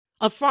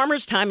A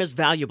farmer's time is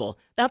valuable.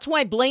 That's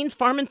why Blaine's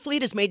Farm and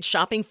Fleet has made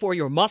shopping for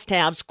your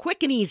must-haves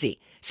quick and easy.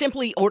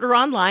 Simply order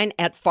online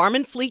at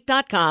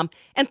farmandfleet.com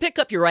and pick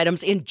up your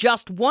items in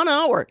just 1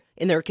 hour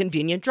in their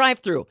convenient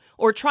drive-thru.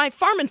 Or try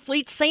Farm and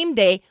Fleet's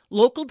same-day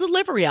local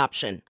delivery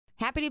option.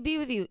 Happy to be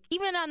with you,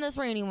 even on this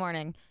rainy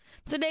morning.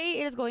 Today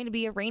it is going to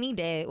be a rainy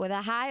day with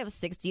a high of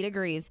 60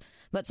 degrees.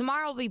 But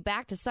tomorrow will be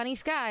back to sunny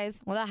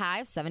skies with a high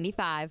of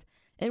 75.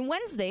 And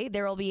Wednesday,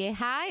 there will be a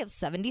high of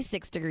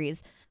 76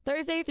 degrees.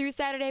 Thursday through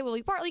Saturday will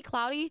be partly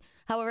cloudy.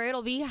 However,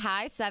 it'll be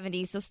high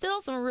 70s, so still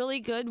some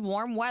really good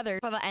warm weather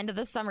for the end of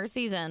the summer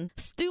season.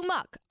 Stu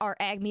Muck, our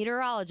ag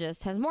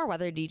meteorologist, has more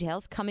weather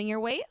details coming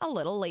your way a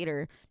little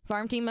later.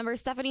 Farm team member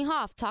Stephanie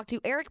Hoff talked to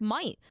Eric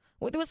Might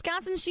with the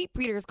Wisconsin Sheep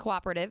Breeders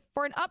Cooperative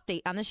for an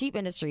update on the sheep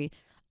industry.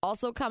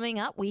 Also coming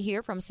up, we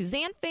hear from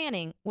Suzanne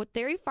Fanning with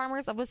Dairy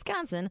Farmers of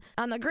Wisconsin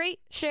on the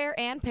Great Share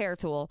and Pair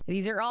tool.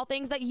 These are all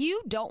things that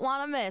you don't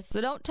want to miss, so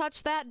don't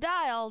touch that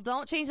dial,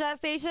 don't change that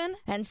station,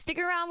 and stick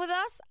around with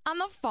us on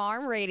the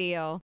Farm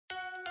Radio.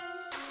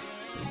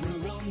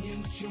 Rural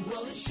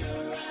Mutual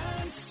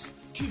Insurance,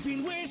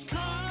 keeping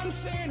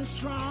Wisconsin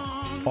strong.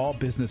 All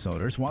business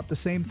owners want the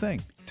same thing,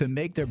 to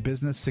make their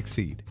business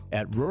succeed.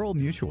 At Rural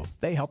Mutual,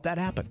 they help that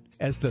happen.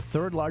 As the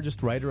third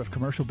largest writer of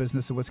commercial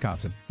business in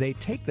Wisconsin, they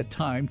take the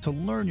time to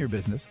learn your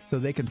business so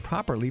they can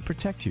properly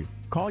protect you.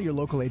 Call your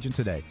local agent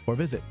today or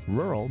visit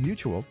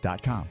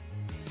ruralmutual.com.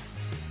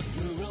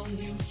 Rural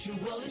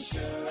Mutual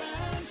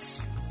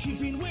Insurance,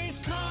 keeping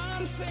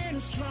Wisconsin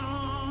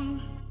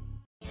strong.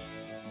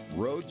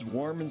 Rhodes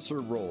Warm and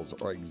Serve rolls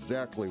are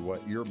exactly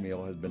what your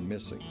meal has been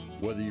missing.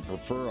 Whether you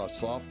prefer a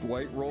soft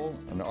white roll,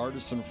 an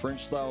artisan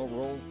French style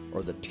roll,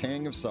 or the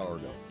tang of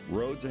sourdough,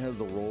 Rhodes has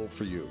the roll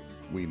for you.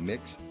 We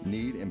mix,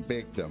 knead, and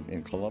bake them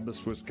in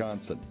Columbus,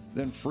 Wisconsin,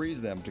 then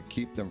freeze them to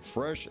keep them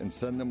fresh and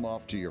send them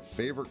off to your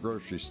favorite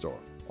grocery store.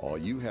 All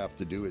you have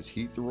to do is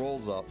heat the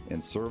rolls up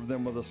and serve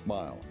them with a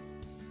smile.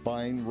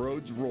 Find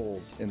Rhodes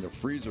rolls in the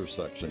freezer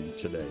section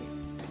today.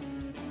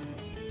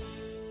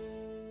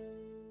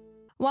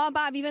 Well,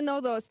 Bob, even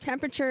though those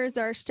temperatures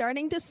are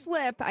starting to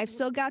slip, I've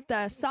still got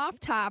the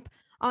soft top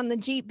on the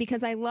Jeep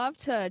because I love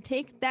to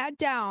take that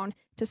down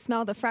to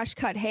smell the fresh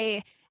cut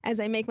hay as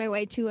I make my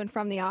way to and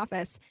from the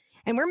office.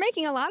 And we're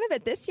making a lot of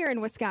it this year in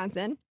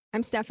Wisconsin.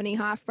 I'm Stephanie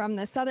Hoff from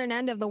the southern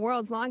end of the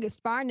world's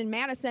longest barn in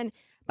Madison.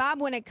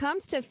 Bob, when it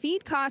comes to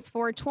feed costs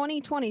for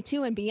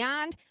 2022 and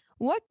beyond,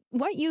 what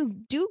you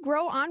do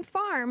grow on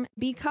farm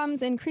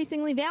becomes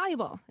increasingly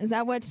valuable. Is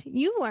that what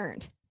you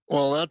learned?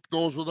 Well, that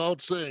goes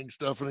without saying,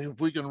 Stephanie. If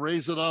we can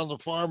raise it on the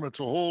farm, it's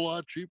a whole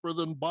lot cheaper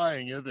than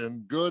buying it,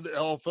 and good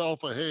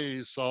alfalfa hay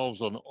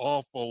solves an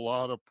awful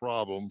lot of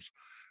problems.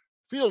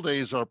 Field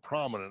days are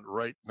prominent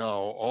right now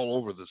all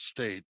over the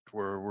state,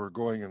 where we're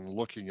going and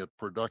looking at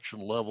production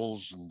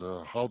levels and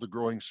how the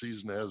growing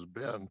season has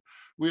been.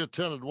 We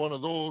attended one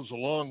of those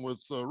along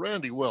with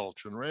Randy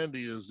Welch, and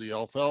Randy is the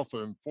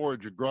alfalfa and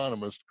forage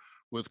agronomist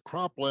with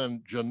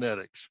Cropland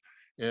Genetics.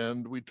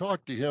 And we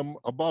talked to him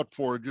about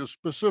forages,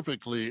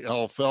 specifically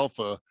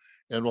alfalfa.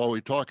 And while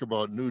we talk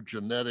about new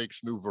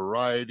genetics, new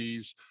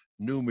varieties,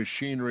 new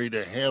machinery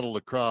to handle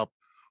the crop,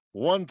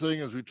 one thing,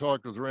 as we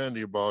talked with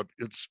Randy about,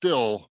 it's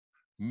still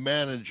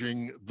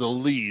managing the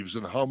leaves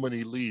and how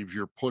many leaves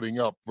you're putting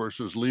up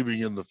versus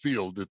leaving in the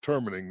field,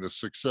 determining the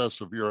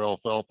success of your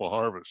alfalfa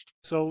harvest.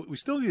 So we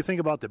still need to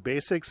think about the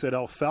basics that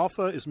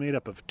alfalfa is made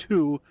up of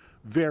two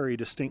very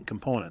distinct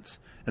components.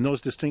 And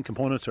those distinct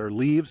components are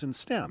leaves and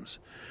stems.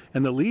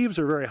 And the leaves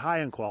are very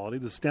high in quality.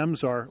 The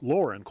stems are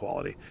lower in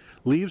quality.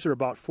 Leaves are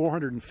about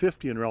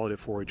 450 in relative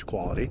forage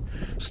quality.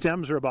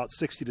 Stems are about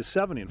 60 to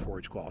 70 in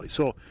forage quality.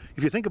 So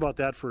if you think about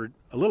that for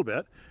a little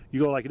bit, you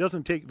go like, it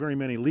doesn't take very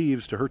many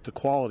leaves to hurt the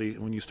quality.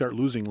 When you start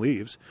losing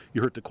leaves,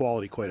 you hurt the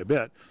quality quite a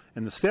bit.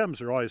 And the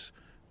stems are always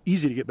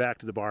easy to get back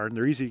to the barn.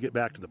 They're easy to get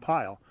back to the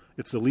pile.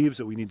 It's the leaves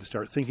that we need to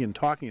start thinking and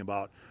talking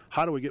about.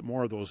 How do we get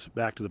more of those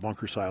back to the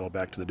bunker silo,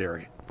 back to the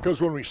dairy?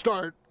 Because when we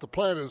start, the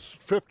plant is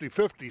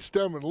 50-50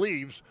 stem and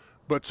leaves,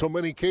 but so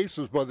many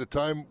cases by the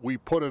time we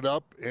put it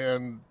up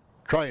and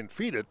try and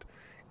feed it,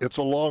 it's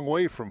a long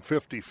way from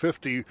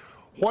 50-50.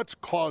 What's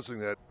causing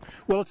that?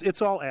 Well,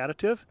 it's all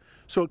additive.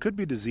 So it could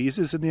be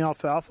diseases in the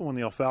alfalfa. When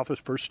the alfalfa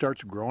first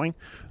starts growing,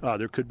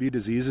 there could be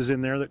diseases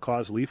in there that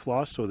cause leaf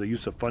loss. So the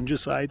use of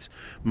fungicides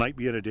might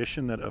be an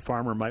addition that a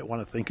farmer might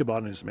want to think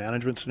about in his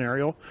management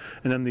scenario.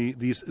 And then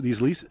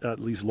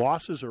these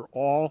losses are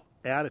all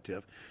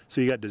additive. So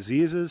you got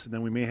diseases, and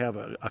then we may have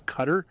a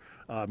cutter,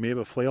 may have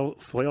a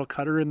flail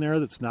cutter in there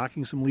that's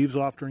knocking some leaves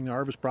off during the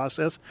harvest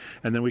process.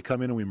 And then we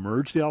come in and we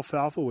merge the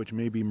alfalfa, which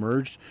may be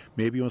merged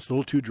maybe when it's a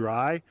little too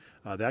dry.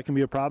 That can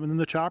be a problem. And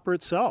then the chopper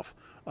itself.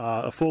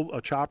 A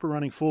chopper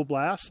running full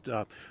blast,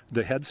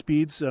 the head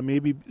speeds may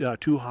be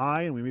too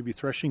high, and we may be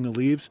threshing the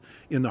leaves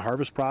in the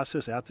harvest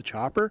process at the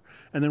chopper,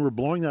 and then we're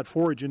blowing that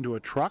forage into a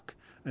truck,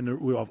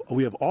 and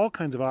we have all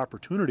kinds of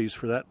opportunities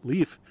for that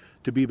leaf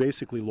to be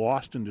basically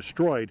lost and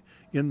destroyed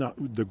in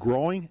the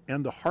growing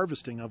and the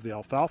harvesting of the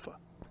alfalfa.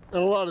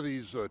 And a lot of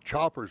these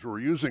choppers we're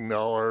using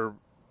now are,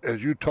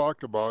 as you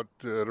talked about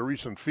at a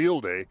recent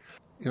field day,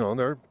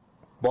 they're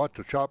bought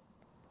to chop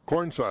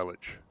corn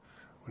silage.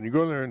 When you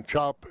go in there and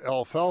chop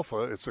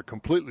alfalfa, it's a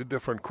completely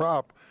different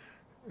crop,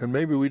 and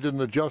maybe we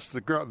didn't adjust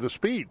the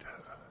speed.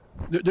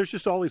 There's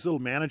just all these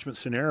little management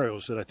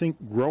scenarios that I think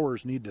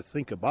growers need to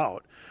think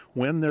about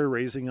when they're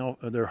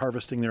they're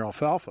harvesting their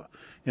alfalfa.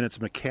 And it's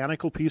a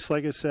mechanical piece,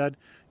 like I said.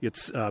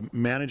 It's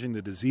managing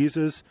the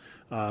diseases.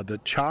 The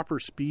chopper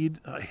speed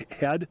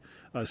head,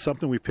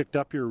 something we picked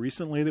up here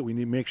recently, that we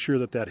need to make sure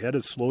that head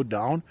is slowed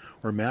down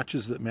or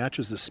matches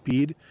the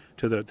speed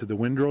to the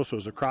windrow. So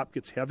as the crop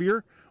gets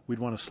heavier, we'd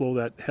want to slow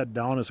that head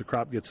down. As the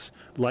crop gets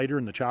lighter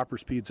and the chopper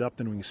speeds up,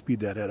 then we can speed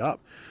that head up.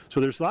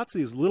 So there's lots of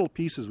these little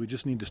pieces we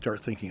just need to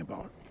start thinking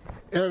about.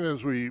 And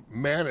as we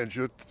manage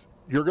it,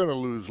 you're going to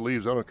lose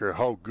leaves. I don't care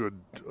how good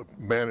a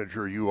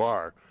manager you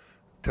are,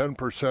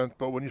 10%.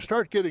 But when you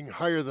start getting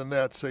higher than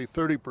that, say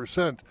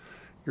 30%,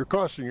 you're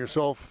costing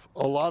yourself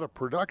a lot of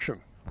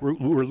production.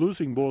 We're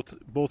losing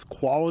both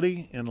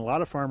quality, and a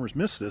lot of farmers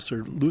miss this,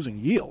 are losing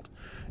yield.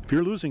 If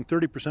you're losing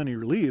 30% of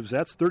your leaves,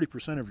 that's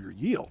 30% of your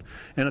yield,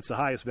 and it's the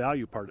highest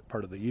value part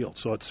of the yield.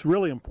 So it's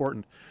really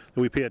important that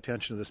we pay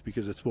attention to this,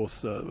 because it's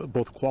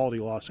both quality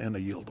loss and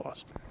a yield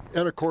loss.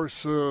 And of course,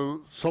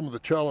 some of the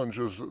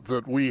challenges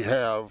that we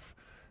have,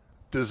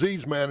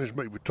 disease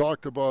management, we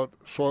talked about,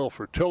 soil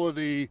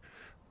fertility,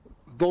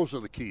 those are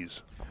the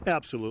keys.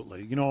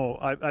 Absolutely. You know,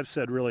 I've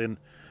said really in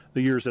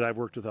the years that I've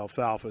worked with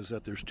alfalfa is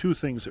that there's two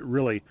things that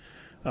really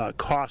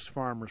cost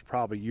farmers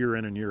probably year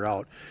in and year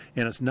out,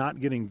 and it's not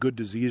getting good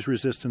disease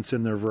resistance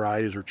in their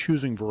varieties, or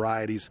choosing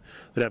varieties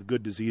that have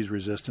good disease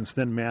resistance,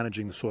 then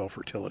managing the soil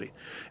fertility.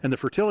 And the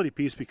fertility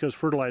piece, because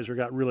fertilizer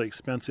got really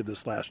expensive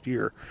this last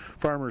year,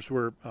 farmers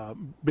were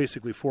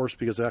basically forced,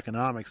 because of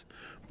economics,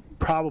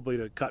 probably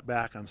to cut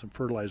back on some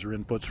fertilizer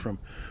inputs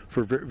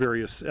for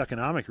various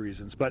economic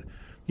reasons. But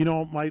you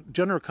know, my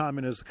general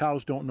comment is the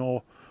cows don't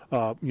know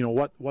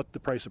what the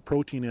price of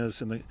protein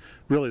is, and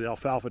really the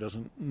alfalfa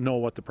doesn't know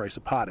what the price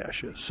of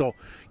potash is. So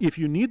if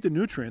you need the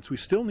nutrients, we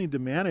still need to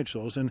manage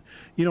those. And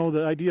you know,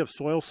 the idea of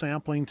soil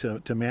sampling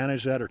to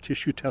manage that, or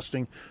tissue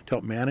testing to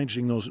help manage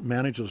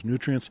those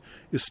nutrients,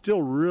 is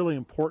still really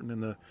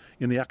important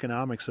in the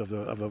economics of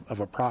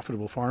a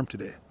profitable farm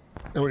today.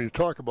 And when you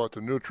talk about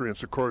the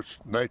nutrients, of course,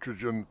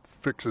 nitrogen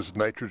fixes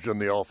nitrogen,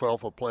 the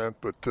alfalfa plant,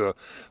 but the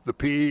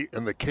P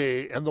and the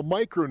K and the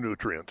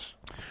micronutrients.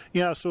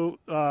 Yeah, so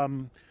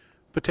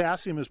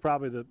potassium is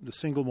probably the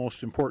single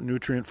most important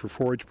nutrient for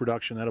forage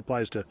production. That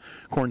applies to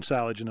corn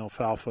silage and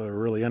alfalfa, or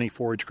really any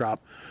forage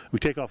crop. We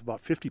take off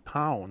about 50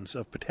 pounds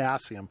of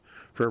potassium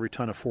for every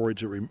ton of forage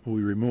that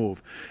we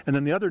remove. And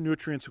then the other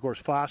nutrients, of course,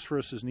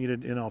 phosphorus is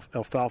needed in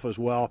alfalfa as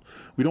well.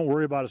 We don't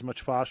worry about as much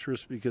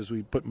phosphorus because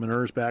we put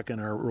manures back in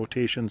our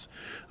rotations.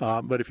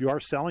 But if you are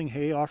selling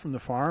hay off from the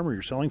farm, or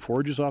you're selling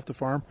forages off the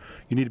farm,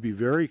 you need to be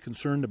very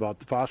concerned about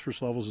the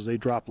phosphorus levels. As they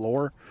drop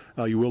lower,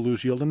 you will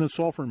lose yield. And then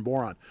sulfur and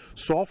boron.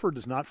 Sulfur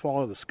does not fall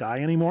out of the sky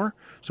anymore,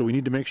 so we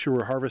need to make sure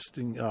we're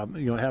harvesting,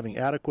 having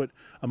adequate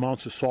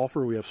amounts of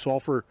sulfur. We have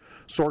sulfur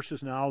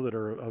sources now that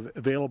are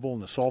available in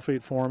the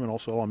sulfate form and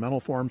also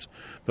elemental forms,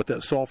 but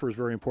that sulfur is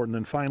very important.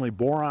 And finally,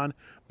 boron.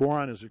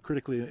 Boron is a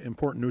critically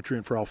important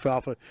nutrient for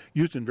alfalfa,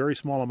 used in very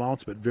small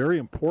amounts, but very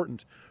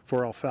important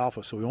for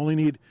alfalfa. So we only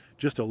need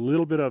just a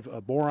little bit of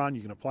boron.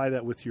 You can apply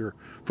that with your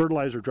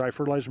fertilizer, dry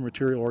fertilizer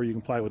material, or you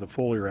can apply it with a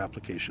foliar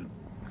application.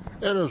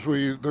 And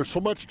there's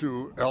so much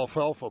to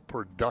alfalfa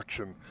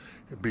production,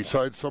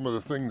 besides some of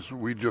the things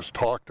we just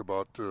talked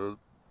about, and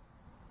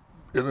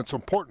it's an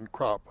important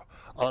crop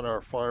on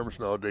our farms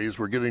nowadays.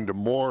 We're getting to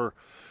more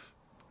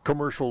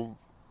commercial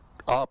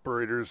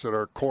operators that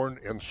are corn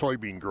and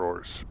soybean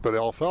growers, but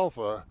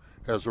alfalfa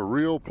has a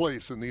real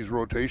place in these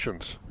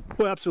rotations.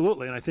 Well,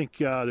 absolutely, and I think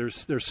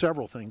there's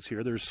several things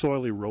here. There's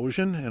soil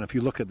erosion, and if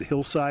you look at the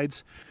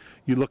hillsides,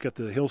 you look at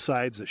the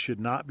hillsides that should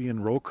not be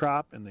in row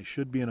crop, and they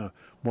should be in a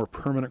more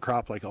permanent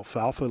crop like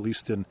alfalfa, at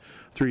least in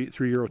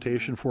three-year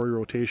rotation, 4-year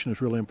rotation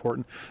is really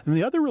important. And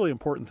the other really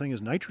important thing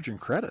is nitrogen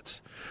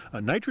credits.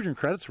 Nitrogen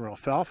credits for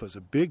alfalfa is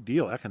a big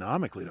deal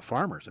economically to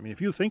farmers. I mean,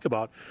 if you think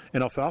about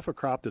an alfalfa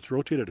crop that's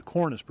rotated to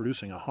corn is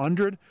producing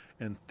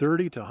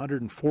 130 to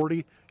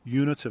 140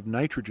 units of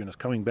nitrogen is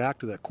coming back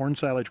to that corn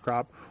silage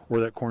crop or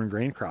that corn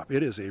grain crop.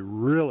 It is a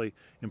really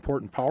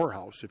important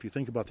powerhouse if you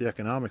think about the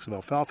economics of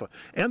alfalfa.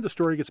 And the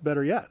story gets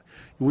better yet.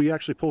 We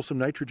actually pull some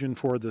nitrogen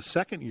for the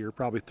second year,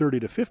 probably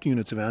 30 to 50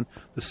 units of N,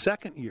 the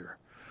second year.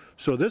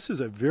 So this is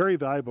a very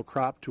valuable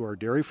crop to our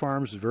dairy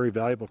farms. It's a very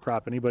valuable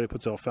crop. Anybody who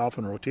puts alfalfa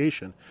in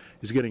rotation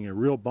is getting a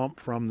real bump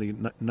from the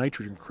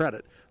nitrogen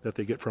credit that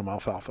they get from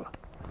alfalfa.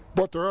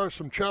 But there are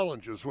some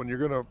challenges when you're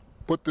going to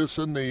put this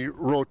in the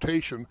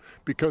rotation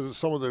because of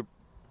some of the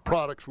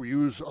products we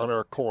use on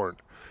our corn.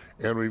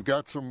 And we've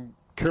got some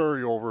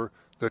carryover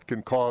that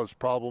can cause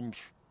problems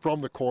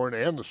from the corn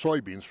and the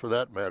soybeans for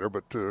that matter,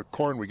 but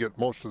corn we get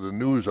most of the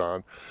news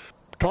on.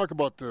 Talk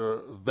about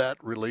that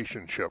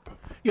relationship.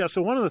 Yeah,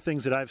 so one of the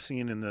things that I've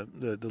seen in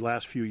the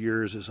last few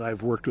years as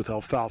I've worked with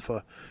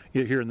alfalfa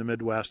here in the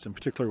Midwest, in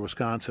particular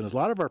Wisconsin, is a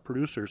lot of our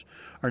producers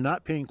are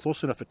not paying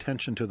close enough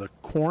attention to the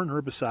corn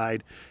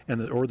herbicide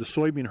or the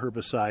soybean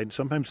herbicide,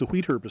 sometimes the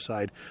wheat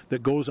herbicide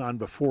that goes on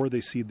before they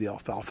seed the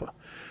alfalfa.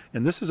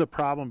 And this is a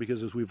problem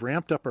because as we've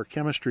ramped up our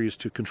chemistries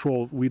to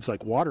control weeds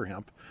like water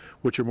hemp,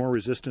 which are more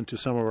resistant to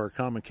some of our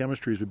common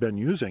chemistries we've been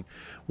using,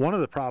 one of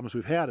the problems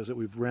we've had is that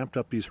we've ramped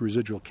up these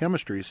residual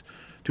chemistries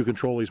to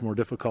control these more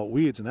difficult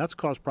weeds, and that's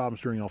caused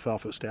problems during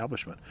alfalfa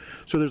establishment.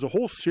 So there's a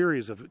whole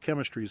series of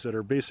chemistries that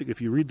are basic.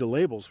 If you read the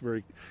labels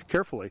very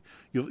carefully,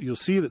 you'll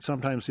see that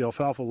sometimes the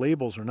alfalfa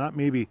labels are not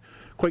maybe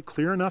quite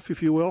clear enough,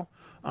 if you will,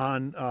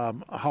 on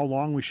how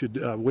long we should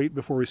wait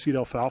before we seed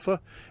alfalfa.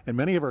 In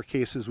many of our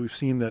cases, we've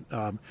seen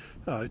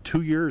that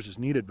 2 years is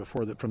needed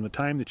from the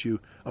time that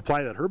you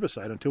apply that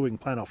herbicide until we can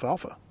plant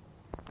alfalfa.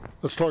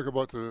 Let's talk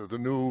about the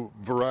new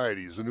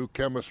varieties, the new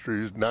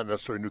chemistries, not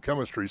necessarily new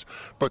chemistries,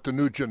 but the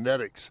new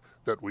genetics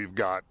that we've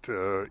got.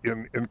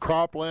 In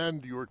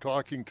cropland, you were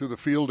talking to the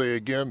field day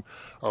again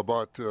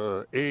about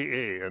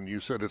AA, and you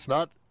said it's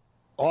not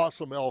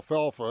awesome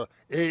alfalfa.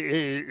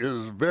 AA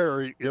is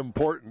very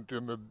important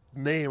in the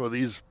name of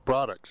these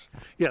products.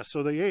 Yes,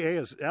 so the AA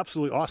is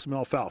absolutely awesome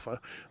alfalfa.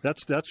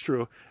 That's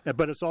true,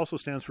 but it also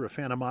stands for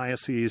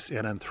Aphanomyces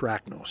and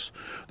Anthracnose.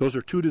 Those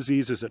are two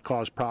diseases that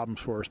cause problems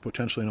for us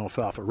potentially in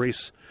alfalfa.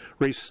 Race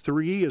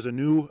 3 is a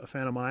new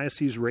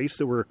Aphanomyces race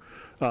that we're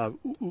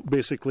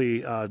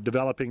basically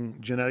developing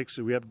genetics.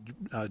 So we have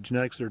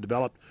genetics that are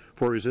developed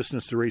for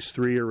resistance to race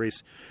 3 or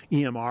race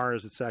EMR,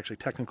 as it's actually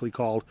technically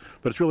called,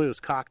 but it's really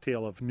this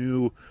cocktail of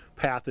new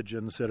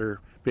pathogens that are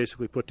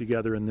basically put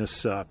together in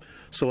this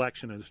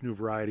selection of this new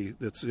variety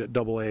that's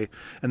AA.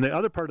 And the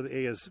other part of the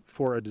A is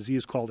for a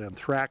disease called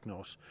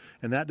Anthracnose,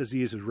 and that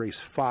disease is race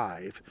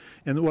 5.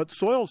 And what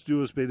soils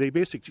do is they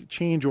basically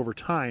change over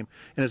time,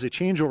 and as they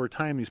change over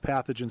time, these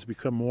pathogens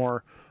become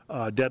more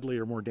deadly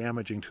or more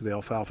damaging to the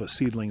alfalfa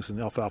seedlings and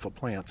alfalfa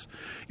plants.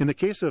 In the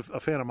case of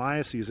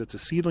Aphanomyces, it's a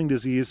seedling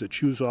disease that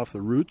chews off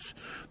the roots,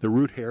 the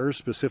root hairs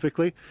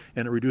specifically,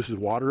 and it reduces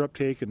water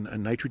uptake and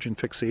nitrogen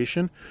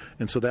fixation.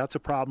 And so that's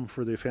a problem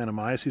for the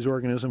Aphanomyces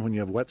organism when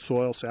you have wet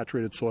soil,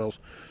 saturated soils,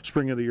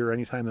 spring of the year,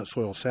 anytime that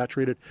soil is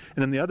saturated.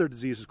 And then the other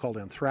disease is called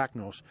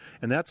Anthracnose,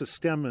 and that's a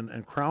stem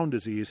and crown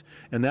disease,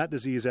 and that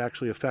disease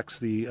actually affects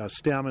the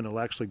stem, and it'll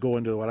actually go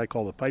into what I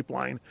call the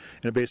pipeline,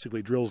 and it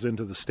basically drills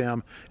into the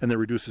stem and then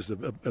reduces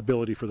the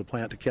ability for the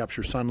plant to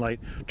capture sunlight,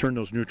 turn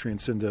those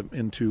nutrients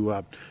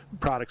into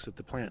products that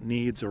the plant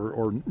needs,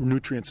 or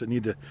nutrients that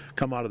need to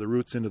come out of the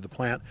roots into the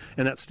plant,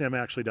 and that stem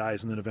actually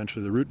dies, and then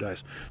eventually the root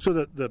dies. So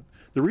the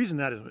reason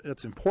that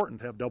it's important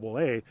to have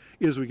AA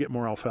is we get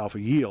more alfalfa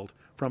yield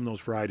from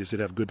those varieties that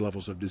have good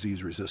levels of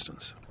disease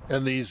resistance.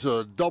 And these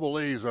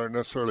AAs aren't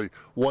necessarily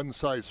one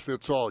size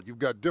fits all. You've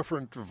got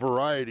different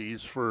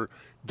varieties for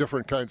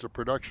different kinds of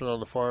production on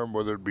the farm,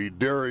 whether it be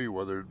dairy,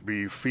 whether it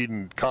be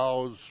feeding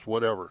cows,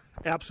 whatever.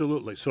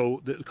 Absolutely.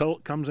 So it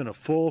comes in a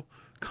full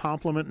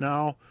complement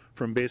now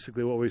from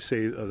basically what we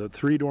say the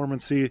 3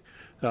 dormancy,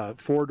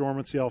 4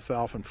 dormancy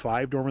alfalfa, and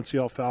 5 dormancy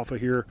alfalfa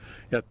here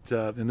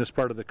in this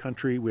part of the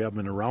country. We have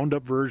them in a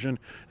Roundup version,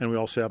 and we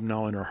also have them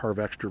now in our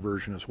Harvextra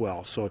version as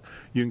well. So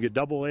you can get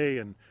AA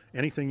and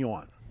anything you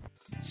want.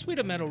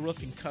 Sweeta Meadow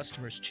Roofing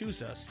customers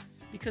choose us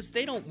because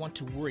they don't want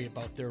to worry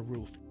about their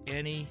roof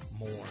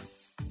anymore.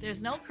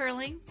 There's no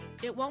curling,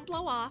 it won't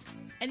blow off,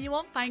 and you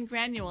won't find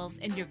granules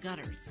in your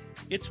gutters.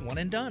 It's one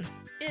and done.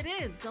 It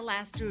is the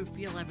last roof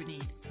you'll ever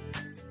need.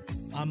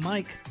 I'm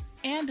Mike.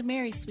 And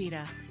Mary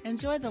Sweeta.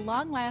 Enjoy the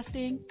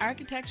long-lasting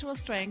architectural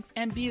strength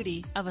and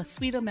beauty of a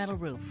Sweeta Metal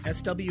roof.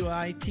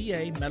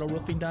 SWITA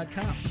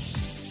metalroofing.com.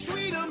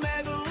 Sweeta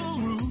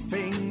Metal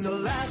Roofing, the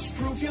last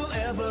roof you'll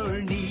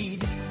ever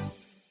need.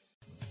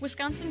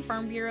 Wisconsin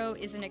Farm Bureau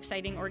is an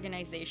exciting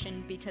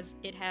organization because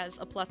it has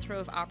a plethora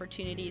of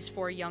opportunities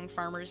for young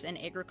farmers and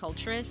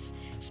agriculturists,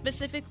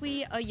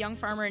 specifically a Young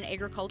Farmer and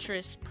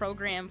Agriculturist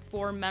program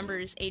for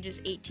members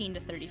ages 18 to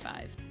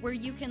 35, where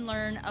you can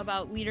learn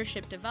about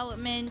leadership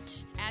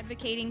development,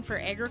 advocating for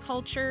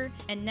agriculture,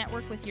 and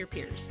network with your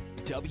peers.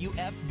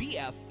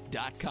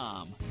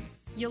 WFBF.com.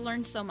 You'll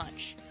learn so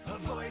much. A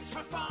voice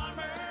for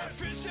farmers, a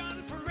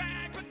vision for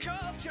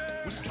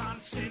agriculture,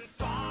 Wisconsin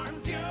Farm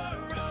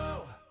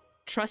Bureau.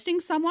 Trusting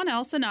someone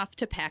else enough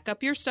to pack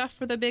up your stuff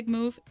for the big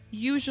move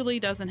usually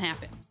doesn't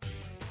happen.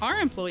 Our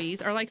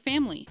employees are like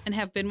family and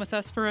have been with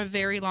us for a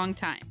very long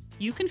time.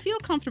 You can feel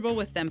comfortable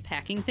with them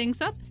packing things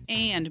up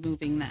and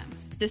moving them.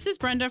 This is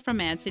Brenda from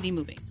Mad City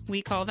Moving.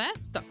 We call that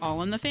the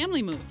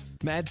all-in-the-family move.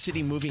 Mad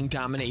City Moving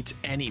dominates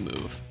any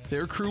move.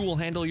 Their crew will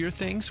handle your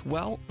things,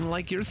 well,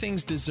 like your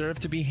things deserve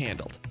to be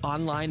handled.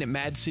 Online at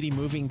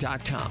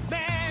madcitymoving.com.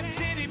 Mad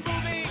City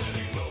Moving.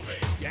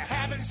 You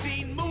haven't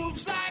seen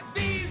moves like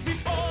these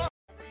before.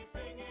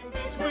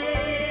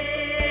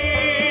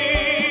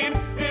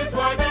 Is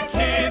why the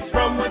kids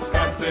from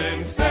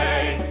Wisconsin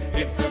stay.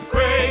 It's a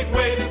great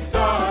way to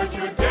start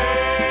your day.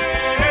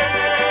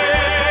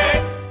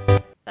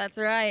 That's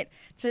right.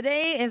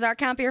 Today is our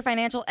Compeer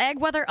Financial Ag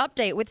Weather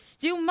Update with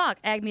Stu Muck,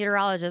 ag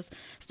meteorologist.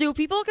 Stu,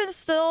 people can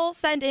still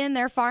send in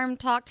their Farm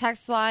Talk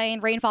text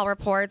line rainfall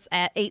reports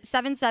at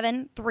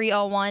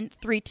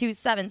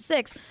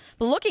 877-301-3276.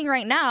 But looking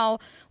right now,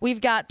 we've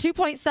got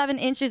 2.7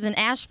 inches in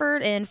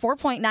Ashford and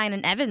 4.9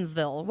 in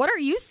Evansville. What are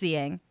you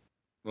seeing?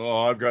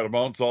 Oh, I've got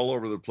amounts all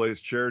over the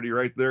place. Charity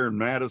right there in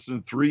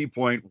Madison,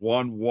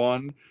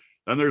 3.11.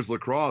 Then there's La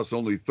Crosse,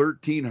 only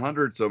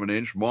 0.13 of an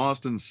inch.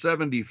 Mauston,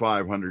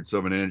 0.75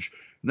 of an inch.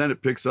 And then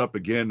it picks up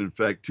again. In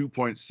fact,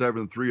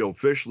 2.73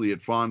 officially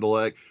at Fond du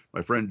Lac.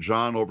 My friend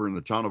John over in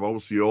the town of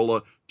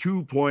Osceola,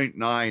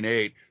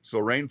 2.98. So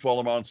rainfall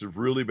amounts have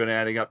really been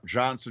adding up.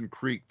 Johnson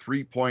Creek,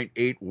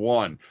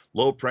 3.81.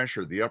 Low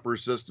pressure, the upper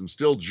system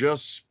still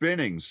just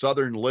spinning.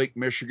 Southern Lake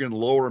Michigan,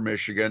 lower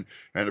Michigan.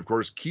 And of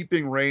course,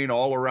 keeping rain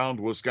all around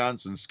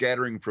Wisconsin,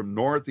 scattering from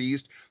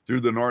northeast through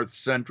the north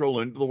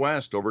central into the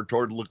west, over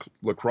toward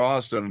La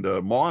Crosse and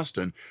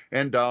Mauston,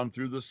 and down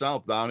through the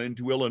south, down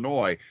into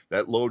Illinois.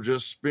 That low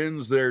just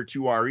spins there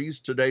to our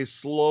east today,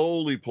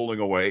 slowly pulling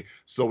away.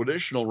 So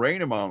additional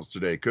rain amounts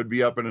today could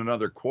be up in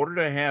another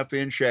 1/4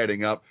 inch,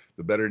 adding up.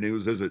 The better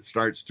news is it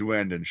starts to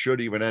end and should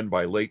even end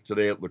by late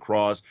today at La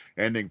Crosse,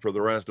 ending for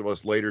the rest of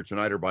us later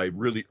tonight or by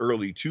really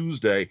early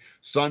Tuesday.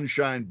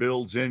 Sunshine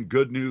builds in.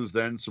 Good news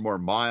then, some more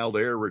mild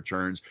air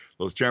returns.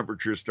 Those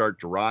temperatures start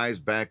to rise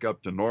back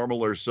up to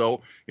normal or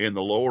so in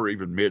the lower,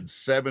 even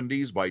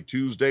mid-70s by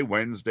Tuesday,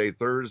 Wednesday,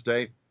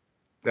 Thursday.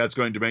 That's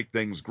going to make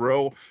things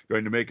grow,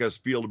 going to make us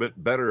feel a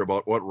bit better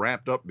about what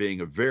wrapped up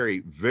being a very,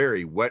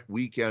 very wet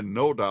weekend,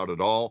 no doubt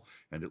at all.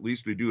 And at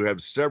least we do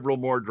have several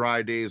more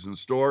dry days in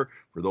store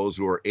for those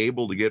who are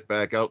able to get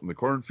back out in the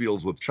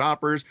cornfields with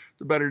choppers.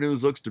 The better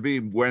news looks to be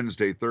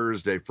Wednesday,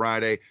 Thursday,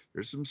 Friday.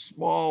 There's some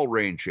small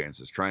rain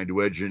chances trying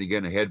to edge in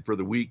again ahead for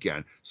the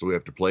weekend, so we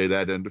have to play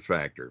that into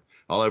factor.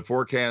 I'll have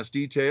forecast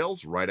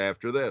details right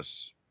after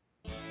this.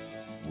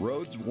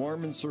 Rhodes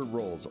Warm and Serve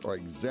rolls are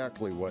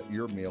exactly what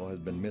your meal has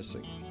been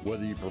missing.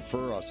 Whether you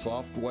prefer a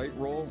soft white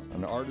roll,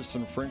 an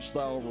artisan French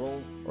style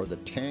roll, or the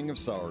tang of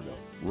sourdough,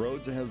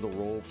 Rhodes has the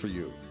roll for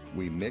you.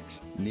 We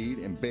mix, knead,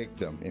 and bake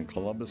them in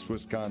Columbus,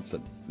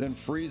 Wisconsin, then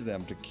freeze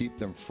them to keep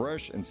them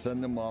fresh and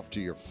send them off to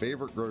your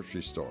favorite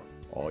grocery store.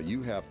 All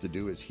you have to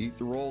do is heat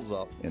the rolls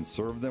up and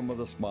serve them with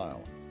a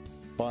smile.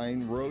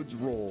 Find Rhodes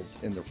rolls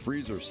in the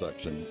freezer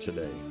section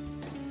today.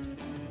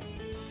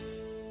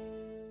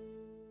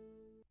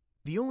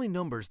 The only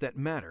numbers that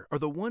matter are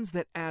the ones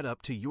that add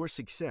up to your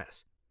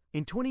success.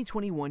 In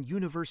 2021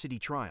 university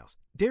trials,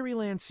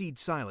 Dairyland seed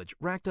silage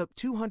racked up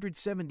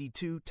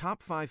 272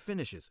 top 5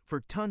 finishes for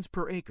tons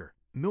per acre,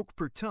 milk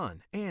per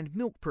ton, and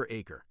milk per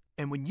acre.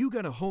 And when you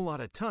got a whole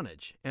lot of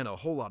tonnage and a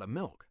whole lot of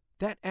milk,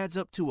 that adds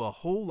up to a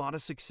whole lot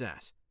of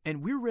success.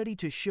 And we're ready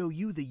to show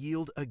you the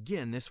yield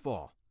again this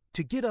fall.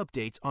 To get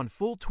updates on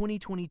full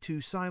 2022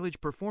 silage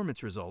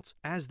performance results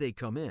as they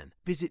come in,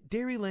 visit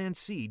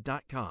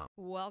dairylandseed.com.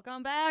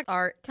 Welcome back.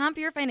 Our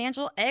Compeer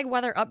Financial Ag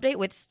Weather Update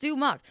with Stu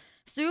Muck.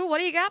 Stu, what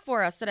do you got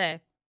for us today?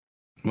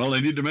 Well,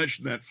 I need to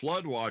mention that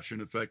flood watch in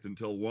effect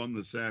until 1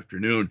 this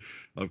afternoon.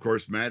 Of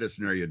course,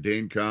 Madison area,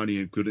 Dane County,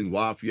 including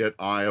Lafayette,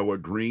 Iowa,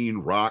 Greene,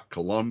 Rock,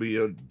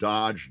 Columbia,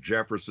 Dodge,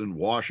 Jefferson,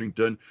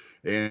 Washington,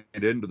 and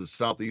into the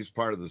southeast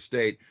part of the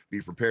state. Be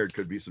prepared.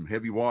 Could be some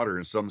heavy water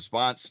in some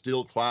spots.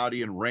 Still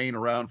cloudy and rain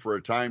around for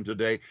a time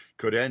today.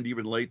 Could end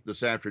even late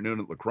this afternoon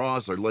at La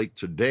Crosse or late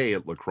today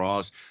at La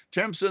Crosse.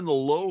 Temps in the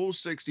low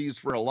 60s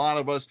for a lot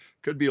of us.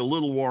 Could be a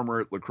little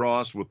warmer at La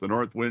Crosse with the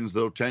north winds,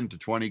 though, 10 to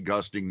 20,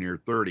 gusting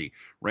near 30.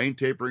 Rain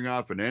tapering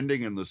off and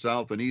ending in the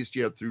south and east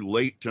yet through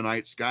late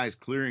tonight. Skies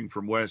clearing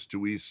from west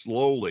to east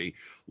slowly.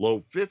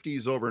 Low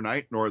 50s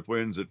overnight, north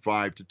winds at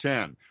 5 to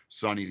 10.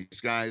 Sunny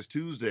skies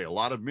Tuesday. A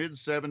lot of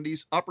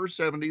mid-70s, upper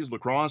 70s, La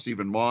Crosse,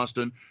 even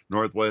Mauston.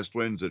 Northwest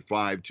winds at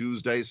 5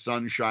 Tuesday.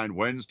 Sunshine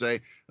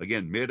Wednesday.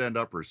 Again, mid and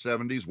upper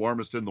 70s.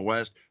 Warmest in the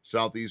west.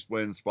 Southeast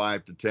winds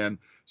 5 to 10.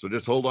 So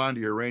just hold on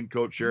to your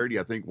raincoat, Charity.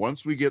 I think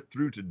once we get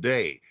through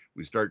today,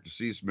 we start to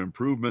see some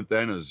improvement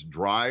then as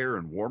drier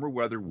and warmer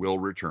weather will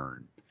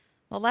return.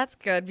 Well, that's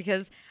good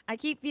because I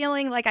keep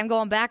feeling like I'm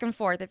going back and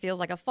forth. It feels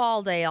like a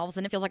fall day. All of a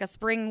sudden, it feels like a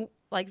spring,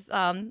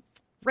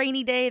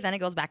 rainy day. Then it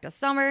goes back to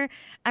summer.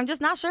 I'm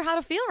just not sure how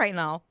to feel right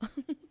now.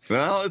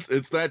 Well,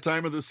 it's that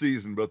time of the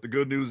season, but the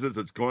good news is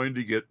it's going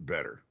to get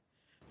better.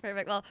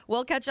 Perfect. Well,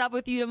 we'll catch up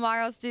with you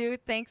tomorrow, Stu.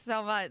 Thanks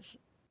so much.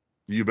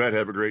 You bet.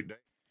 Have a great day.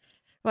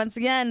 Once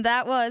again,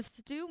 that was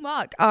Stu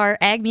Muck, our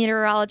ag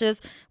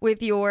meteorologist,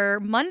 with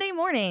your Monday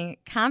morning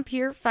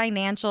Compeer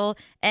Financial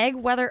Ag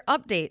Weather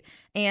Update.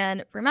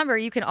 And remember,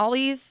 you can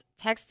always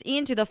text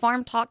into the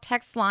Farm Talk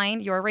text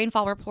line your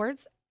rainfall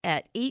reports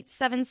at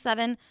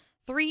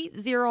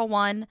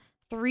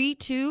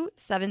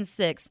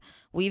 877-301-3276.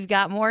 We've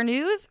got more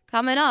news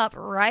coming up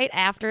right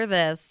after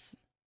this.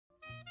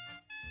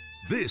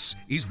 This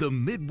is the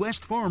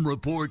Midwest Farm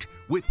Report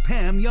with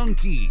Pam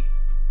Youngkey.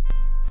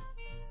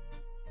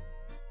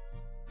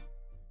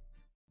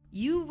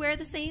 You wear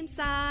the same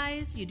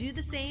size, you do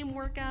the same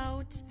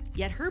workout,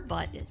 yet her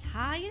butt is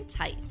high and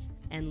tight.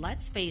 And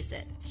let's face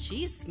it,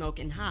 she's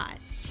smoking hot.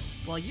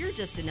 While you're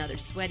just another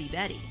sweaty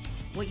Betty.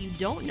 What you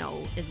don't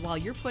know is while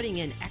you're putting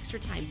in extra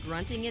time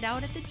grunting it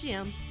out at the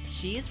gym,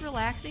 she is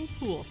relaxing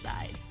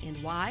poolside. And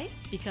why?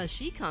 Because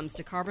she comes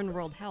to Carbon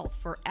World Health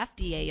for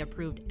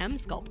FDA-approved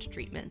M-Sculpt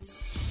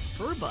treatments.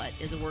 Her butt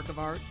is a work of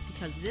art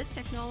because this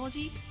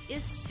technology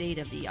is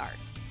state-of-the-art.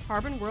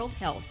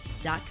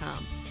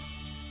 CarbonWorldHealth.com.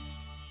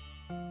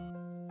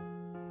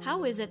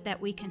 How is it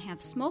that we can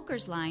have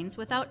smokers' lines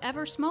without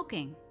ever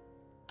smoking?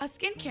 A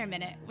skincare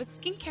minute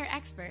with skincare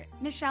expert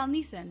Michelle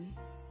Neeson.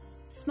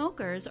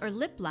 Smokers or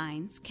lip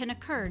lines can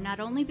occur not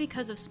only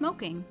because of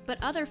smoking,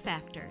 but other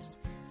factors,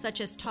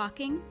 such as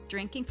talking,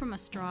 drinking from a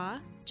straw,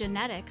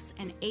 genetics,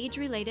 and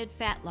age-related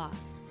fat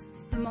loss.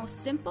 The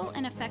most simple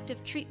and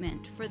effective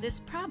treatment for this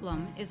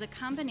problem is a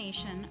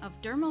combination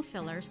of dermal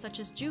fillers such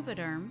as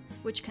Juvederm,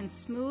 which can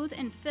smooth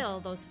and fill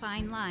those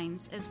fine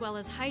lines as well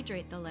as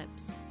hydrate the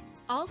lips.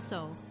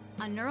 Also,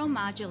 a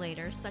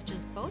neuromodulator such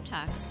as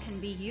Botox can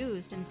be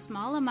used in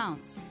small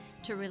amounts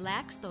to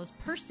relax those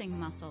pursing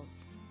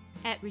muscles.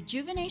 At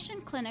Rejuvenation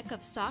Clinic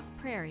of Sauk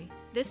Prairie,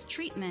 this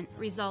treatment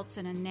results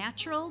in a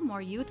natural,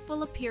 more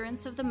youthful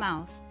appearance of the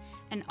mouth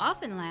and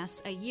often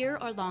lasts a year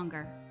or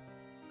longer.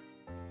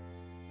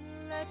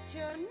 Let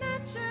your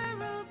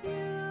natural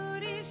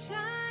beauty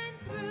shine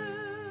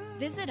through.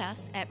 Visit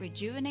us at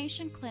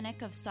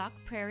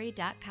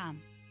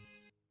rejuvenationclinicofsaukprairie.com.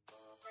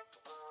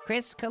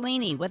 Chris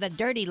Collini with a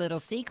dirty little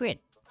secret.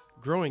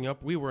 Growing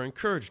up, we were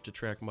encouraged to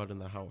track mud in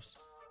the house.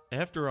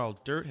 After all,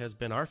 dirt has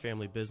been our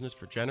family business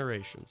for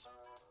generations.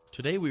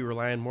 Today, we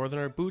rely on more than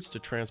our boots to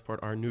transport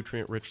our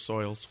nutrient-rich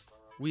soils.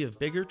 We have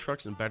bigger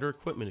trucks and better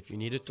equipment if you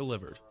need it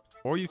delivered.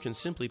 Or you can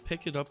simply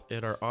pick it up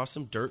at our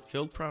awesome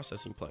dirt-filled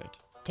processing plant.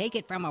 Take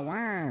it from a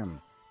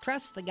worm.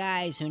 Trust the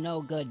guys who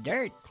know good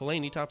dirt.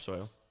 Kalani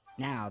Topsoil.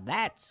 Now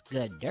that's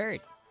good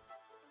dirt.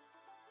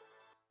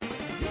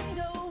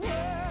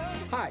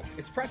 Hi,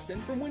 it's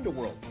Preston from Window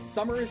World.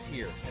 Summer is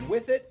here, and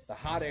with it, the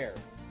hot air.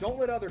 Don't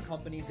let other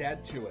companies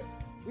add to it.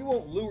 We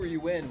won't lure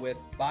you in with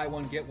buy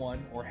one, get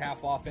one, or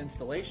half-off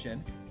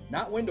installation.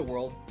 Not Window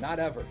World, not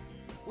ever.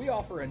 We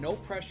offer a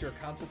no-pressure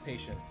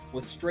consultation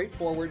with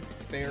straightforward,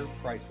 fair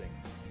pricing.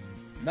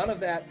 None of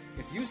that,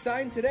 if you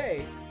sign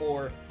today,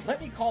 or let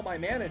me call my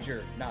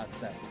manager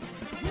nonsense.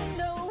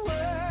 Window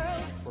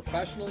World.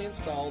 Professionally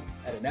installed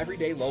at an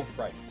everyday low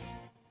price.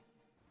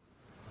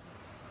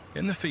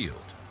 In the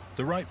field,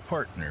 the right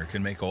partner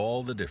can make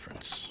all the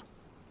difference.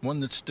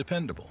 One that's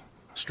dependable,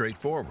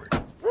 straightforward,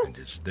 and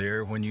is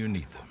there when you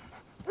need them.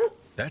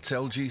 That's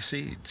LG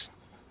Seeds.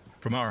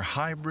 From our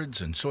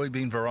hybrids and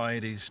soybean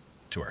varieties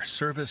to our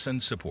service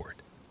and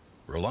support,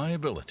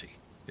 reliability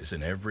is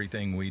in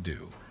everything we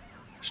do.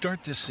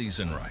 Start this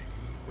season right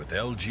with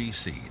LG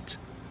Seeds.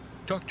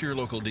 Talk to your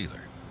local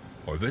dealer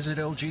or visit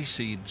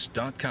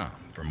lgseeds.com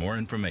for more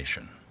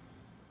information.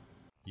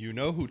 You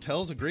know who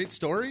tells a great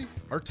story?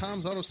 Our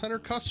Tom's Auto Center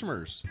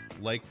customers,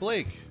 like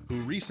Blake, who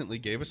recently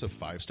gave us a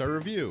 5-star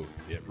review.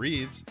 It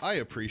reads, "I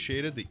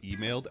appreciated the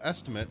emailed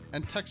estimate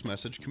and text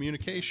message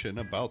communication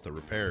about the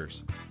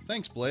repairs.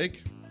 Thanks,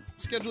 Blake.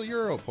 Schedule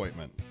your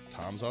appointment.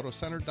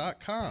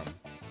 Tom'sAutoCenter.com.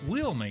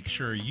 We'll make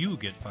sure you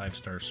get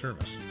 5-star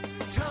service.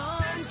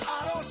 Tom's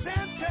Auto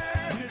Center.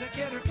 We're the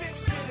get her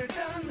fixed, get her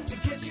done to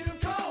get you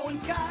going,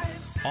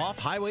 guys. Off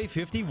Highway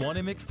 51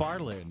 in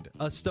McFarland,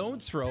 a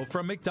stone's throw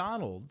from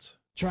McDonald's.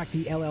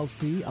 Trachte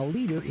LLC, a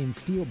leader in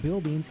steel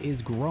buildings,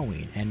 is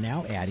growing and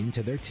now adding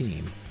to their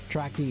team.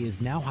 Trachte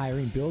is now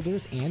hiring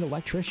builders and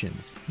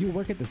electricians. You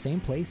work at the same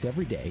place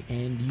every day,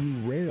 and you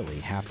rarely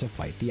have to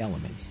fight the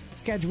elements.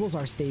 Schedules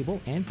are stable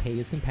and pay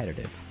is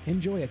competitive.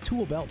 Enjoy a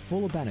tool belt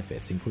full of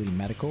benefits, including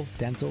medical,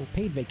 dental,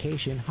 paid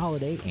vacation,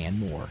 holiday, and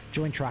more.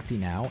 Join Trachte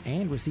now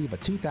and receive a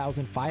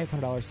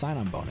 $2,500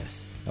 sign-on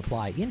bonus.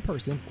 Apply in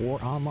person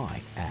or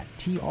online at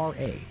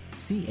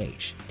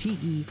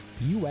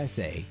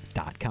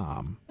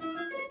TRACHTEUSA.com.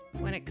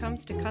 When it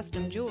comes to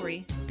custom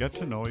jewelry, get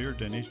to know your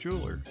Denny's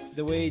jeweler.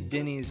 The way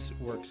Denny's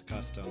works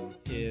custom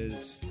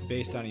is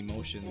based on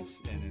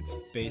emotions, and it's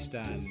based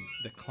on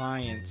the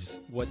clients,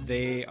 what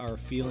they are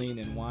feeling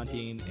and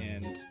wanting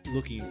and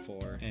looking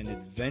for, and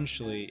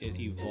eventually it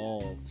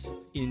evolves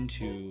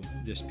into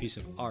this piece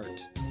of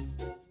art.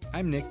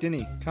 I'm Nick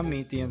Denny. Come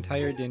meet the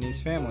entire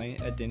Denny's family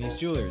at Denny's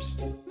Jewelers.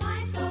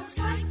 My folks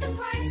like the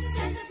prices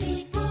and the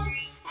people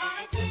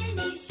at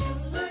Denny's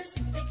Jewelers.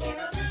 They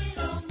care a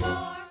little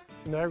more.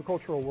 In the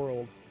agricultural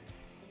world,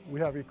 we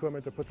have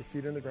equipment to put the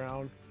seed in the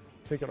ground,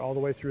 take it all the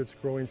way through its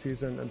growing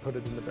season, and put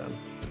it in the bin.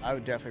 I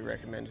would definitely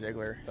recommend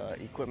Ziegler. The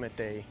equipment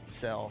they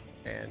sell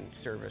and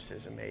service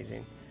is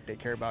amazing. They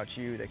care about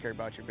you, they care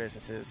about your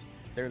businesses.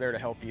 They're there to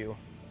help you,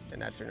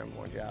 and that's their number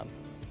one job.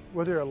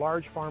 Whether you're a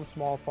large farm,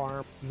 small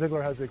farm,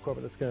 Ziegler has the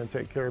equipment that's going to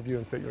take care of you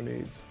and fit your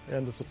needs,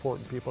 and the support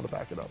and people to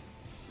back it up.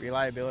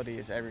 Reliability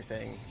is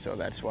everything, so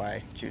that's why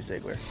I choose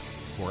Ziegler.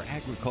 For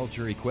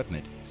agriculture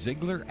equipment,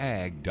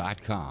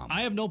 ZieglerAg.com.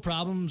 I have no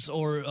problems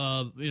or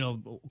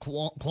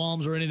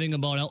qualms or anything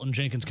about Elton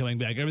Jenkins coming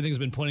back. Everything's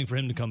been pointing for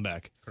him to come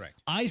back.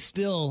 Correct. I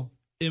still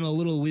am a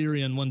little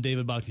leery on one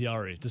David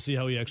Bakhtiari to see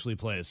how he actually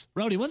plays.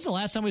 Rowdy, when's the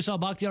last time we saw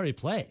Bakhtiari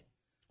play?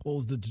 Well, it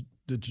was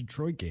the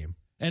Detroit game.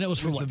 And it was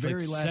for the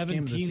very last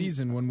game of the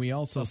season when we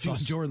also saw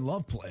Jordan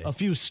Love play. A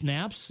few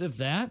snaps, if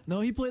that. No,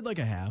 he played like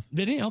a half.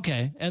 Did he?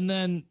 Okay. And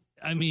then,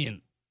 I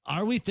mean,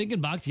 are we thinking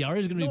Bakhtiari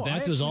is going to be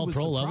back to his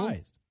all-pro level?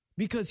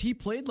 Because he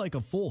played like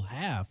a full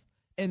half,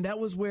 and that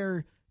was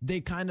where they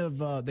kind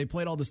of they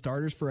played all the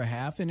starters for a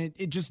half, and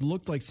it just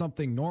looked like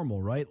something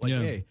normal, right? Like,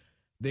 hey,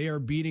 they are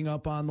beating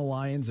up on the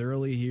Lions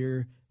early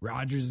here.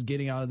 Rodgers is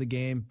getting out of the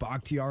game.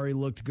 Bakhtiari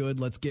looked good.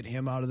 Let's get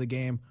him out of the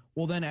game.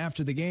 Well, then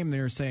after the game,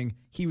 they were saying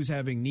he was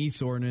having knee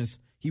soreness.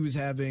 He was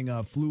having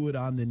fluid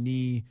on the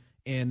knee,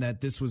 and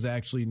that this was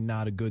actually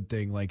not a good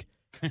thing. Like,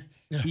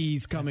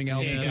 he's coming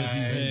out because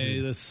he's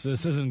injured. This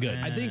isn't good.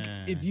 I think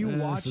if you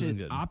watch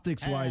it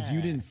optics-wise,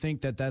 you didn't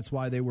think that that's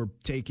why they were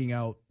taking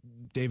out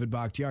David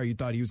Bakhtiari. You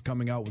thought he was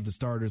coming out with the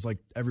starters like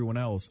everyone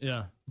else.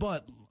 Yeah.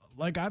 But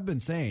like I've been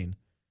saying,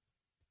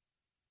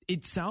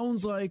 it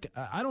sounds like,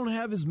 I don't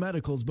have his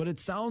medicals, but it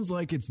sounds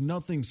like it's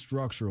nothing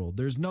structural.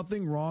 There's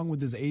nothing wrong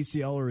with his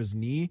ACL or his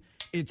knee.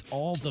 It's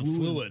all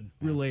fluid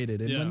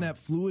related. And when that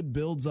fluid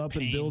builds up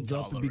and builds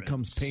up, it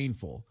becomes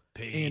painful.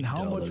 And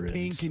how much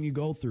pain can you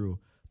go through?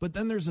 But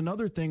then there's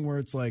another thing where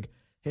it's like,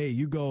 hey,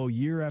 you go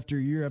year after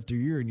year after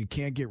year and you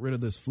can't get rid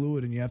of this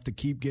fluid and you have to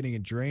keep getting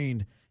it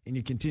drained and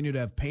you continue to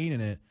have pain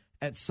in it.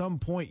 At some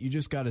point, you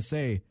just got to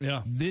say,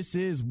 this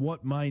is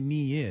what my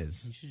knee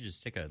is. You should just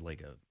stick a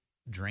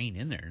drain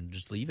in there and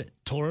just leave it.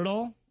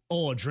 Toradol?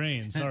 Oh, a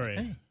drain.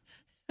 Sorry.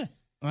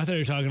 I thought you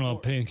were talking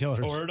about painkillers.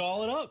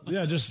 Toradol it up.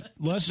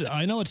 Yeah,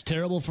 I know it's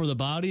terrible for the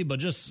body, but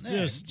just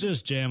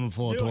jam them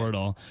full of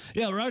Toradol.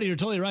 Yeah, Rowdy, you're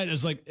totally right.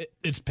 It's like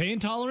it's pain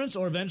tolerance,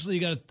 or eventually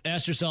you got to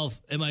ask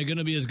yourself, am I going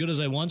to be as good as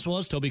I once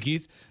was, Toby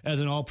Keith, as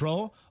an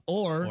All-Pro,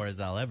 or as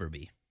I'll ever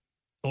be?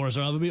 Or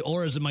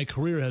as my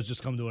career has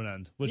just come to an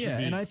end, which would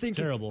be and I think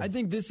terrible. I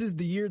think this is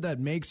the year that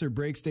makes or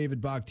breaks David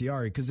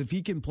Bakhtiari, because if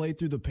he can play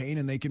through the pain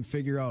and they can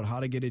figure out how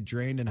to get it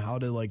drained and how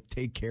to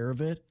take care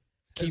of it,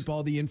 keep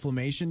all the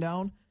inflammation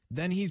down,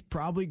 then he's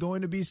probably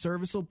going to be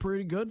serviceable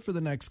pretty good for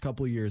the next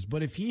couple of years.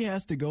 But if he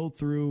has to go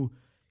through,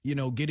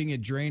 getting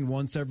it drained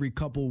once every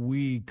couple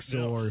weeks,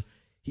 or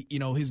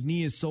his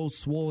knee is so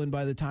swollen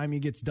by the time he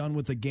gets done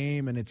with the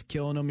game and it's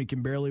killing him, he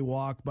can barely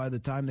walk by the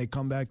time they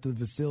come back to the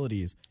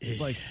facilities. It's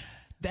like,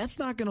 that's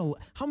not going to...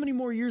 How many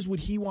more years would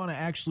he want to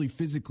actually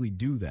physically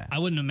do that? I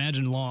wouldn't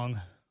imagine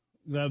long.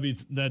 That'd be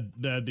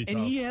tough. And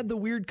he had the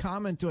weird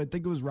comment to, I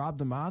think it was Rob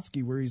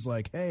Demoski, where he's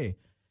like, hey,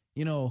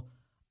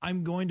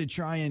 I'm going to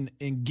try and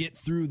get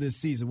through this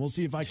season. We'll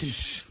see if I can...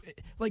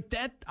 like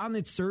that on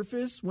its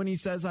surface, when he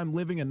says I'm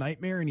living a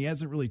nightmare, and he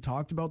hasn't really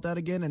talked about that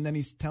again, and then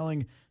he's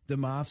telling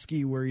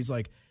Demoski where he's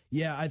like,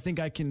 yeah, I think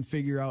I can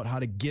figure out how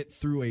to get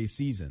through a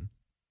season.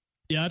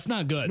 Yeah, that's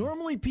not good.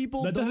 Normally,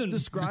 people don't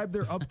describe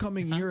their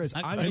upcoming year as,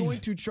 I'm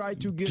going to try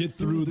to get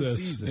through the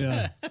season.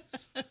 Yeah.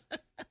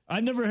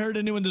 I never heard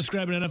anyone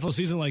describe an NFL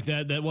season like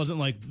that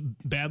wasn't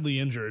badly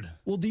injured.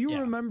 Well, do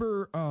you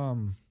remember...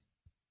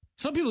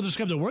 some people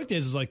describe their work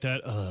days as like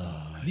that.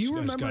 Do you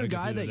remember a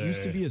guy that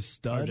used to be a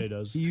stud?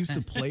 He used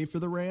to play for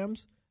the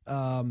Rams.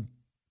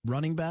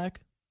 Running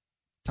back,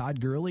 Todd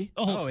Gurley.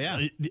 Oh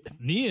yeah.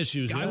 Knee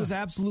issues. Guy was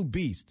absolute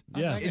beast.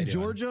 Yeah. In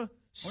Georgia...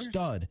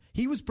 Stud.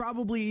 He was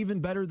probably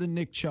even better than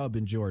Nick Chubb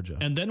in Georgia.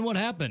 And then what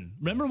happened?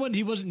 Remember when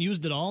he wasn't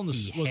used at all in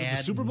was it the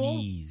Super Bowl?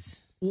 Knees.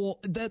 Well,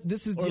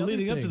 this is the other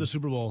leading thing. up to the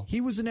Super Bowl.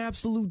 He was an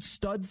absolute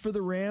stud for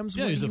the Rams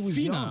when he's he a was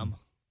phenom. young.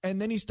 And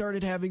then he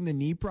started having the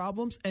knee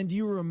problems. And do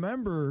you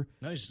remember?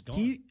 No, he's just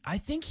gone. I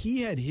think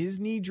he had his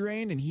knee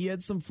drained and he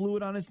had some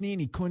fluid on his knee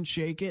and he couldn't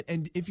shake it.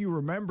 And if you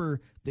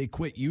remember, they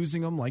quit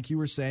using him, like you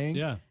were saying.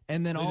 Yeah.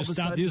 And then they all just of a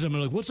sudden, stopped using him.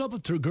 They're like, what's up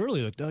with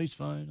Gurley? Like, no, he's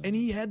fine. And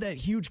he had that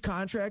huge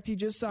contract he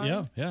just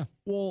signed. Yeah.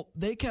 Well,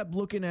 they kept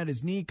looking at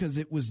his knee because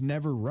it was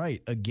never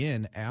right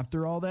again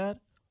after all that.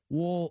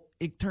 Well,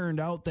 it turned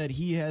out that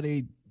he had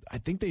I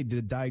think they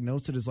did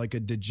diagnose it as like a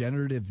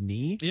degenerative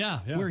knee. Yeah.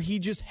 Where he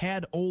just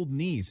had old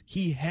knees.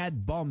 He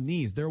had bum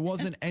knees. There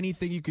wasn't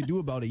anything you could do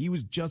about it. He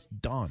was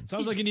just done.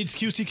 Sounds like he needs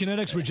QC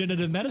Kinetics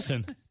regenerative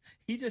medicine.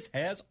 He just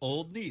has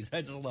old knees.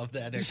 I just love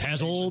that. He just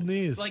has old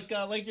knees. Like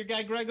your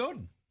guy Greg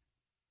Oden.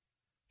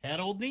 Had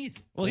old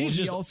knees. Well,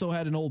 he also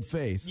had an old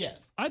face. Yes.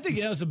 I think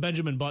he has a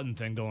Benjamin Button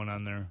thing going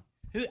on there.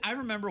 I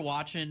remember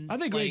watching... I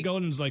think Greg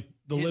Oden's like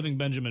the living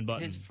Benjamin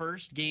Button. His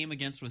first game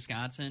against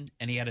Wisconsin,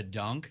 and he had a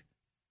dunk,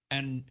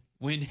 and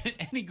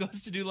he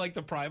goes to do like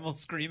the primal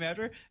scream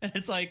after, and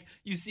it's like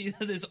you see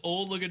this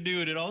old looking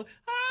dude and all...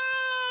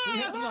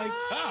 I'm like,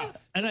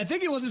 And I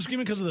think he wasn't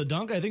screaming because of the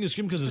dunk. I think he was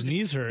screaming because his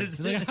knees hurt. His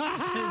knees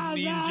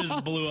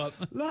just blew up.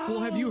 Well,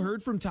 have you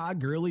heard from Todd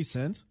Gurley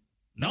since?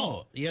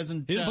 No, he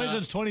hasn't. He hasn't played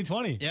since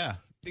 2020. Yeah.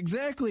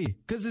 Exactly,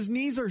 because his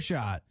knees are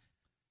shot.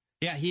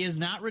 Yeah, he is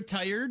not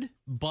retired,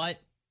 but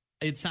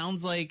it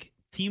sounds like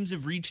teams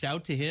have reached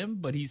out to him,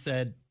 but he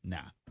said,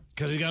 nah.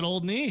 Because he got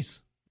old knees.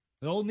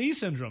 The old knee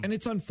syndrome. And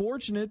it's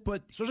unfortunate,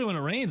 but especially when it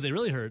rains, they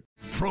really hurt.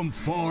 From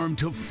farm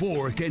to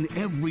fork and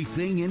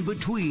everything in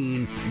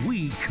between,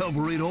 we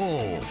cover it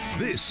all.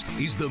 This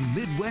is the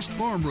Midwest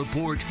Farm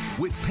Report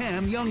with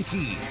Pam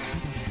Youngkey.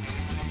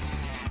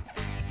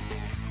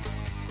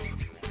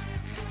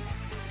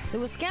 The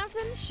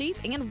Wisconsin Sheep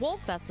and Wool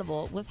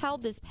Festival was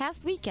held this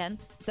past weekend,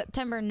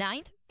 September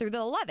 9th through the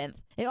 11th.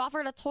 It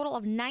offered a total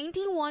of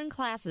 91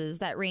 classes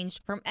that ranged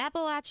from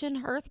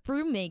Appalachian earth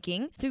brew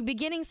making to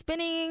beginning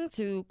spinning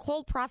to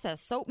cold process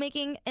soap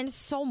making and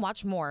so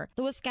much more.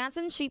 The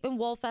Wisconsin Sheep and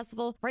Wool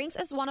Festival ranks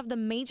as one of the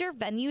major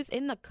venues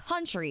in the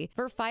country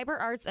for fiber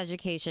arts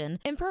education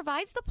and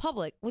provides the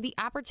public with the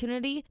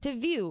opportunity to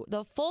view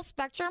the full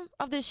spectrum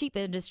of the sheep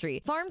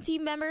industry. Farm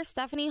team member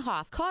Stephanie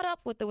Hoff caught up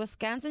with the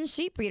Wisconsin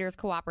Sheep Breeders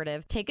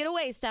Cooperative. Take it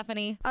away,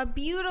 Stephanie. A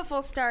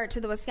beautiful start to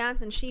the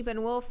Wisconsin Sheep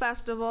and Wool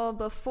Festival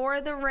before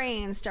the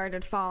rain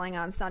started falling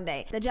on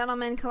Sunday. The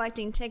gentleman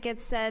collecting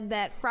tickets said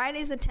that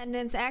Friday's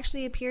attendance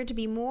actually appeared to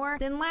be more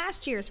than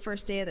last year's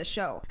first day of the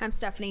show. I'm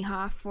Stephanie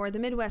Hoff for the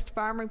Midwest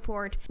Farm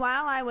Report.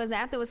 While I was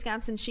at the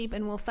Wisconsin Sheep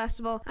and Wool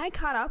Festival, I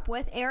caught up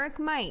with Eric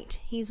Might.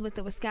 He's with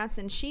the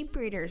Wisconsin Sheep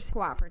Breeders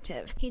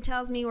Cooperative. He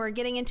tells me we're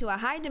getting into a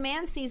high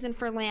demand season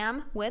for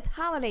lamb with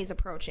holidays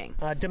approaching.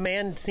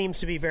 Demand seems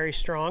to be very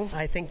strong.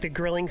 I think the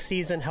grilling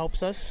season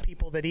helps us.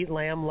 People that eat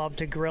lamb love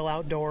to grill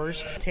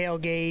outdoors,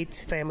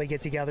 tailgate, family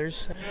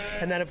get-togethers.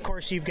 And then, of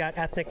course, you've got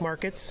ethnic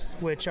markets,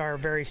 which are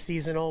very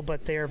seasonal,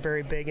 but they are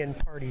very big in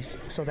parties.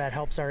 So that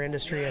helps our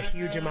industry a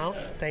huge amount.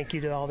 Thank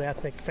you to all the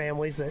ethnic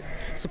families that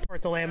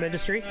support the lamb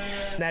industry.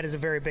 That is a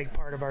very big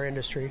part of our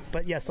industry.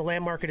 But yes, the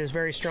lamb market is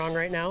very strong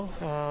right now.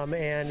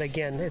 And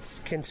again, it's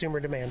consumer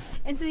demand.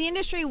 Is the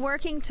industry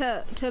working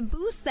to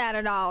boost that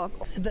at all?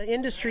 The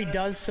industry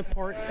does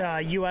support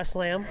U.S.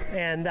 lamb,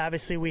 and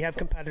obviously we have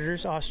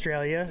competitors,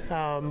 Australia,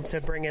 to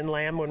bring in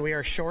lamb when we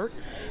are short.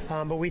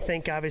 But we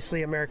think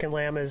obviously American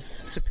lamb is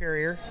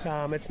superior.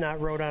 It's not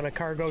rode on a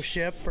cargo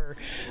ship,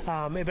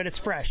 but it's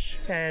fresh.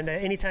 And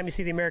anytime you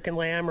see the American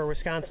lamb or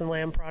Wisconsin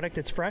lamb product,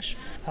 it's fresh.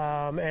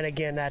 And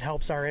again, that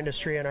helps our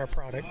industry and our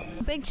product.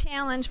 Big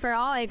challenge for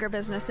all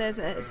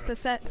agribusinesses,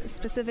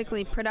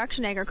 specifically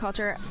production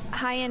agriculture,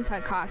 high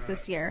input costs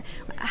this year.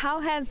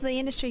 How has the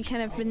industry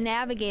kind of been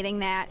navigating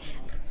that?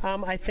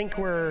 I think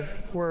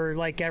we're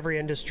like every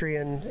industry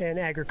in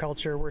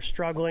agriculture. We're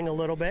struggling a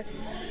little bit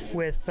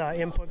with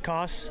input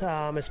costs,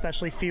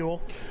 especially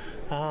fuel.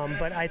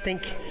 But I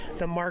think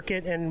the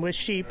market, and with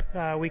sheep,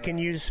 we can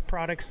use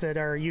products that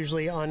are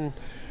usually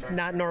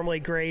not normally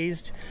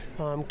grazed.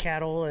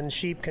 Cattle and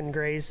sheep can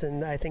graze,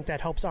 and I think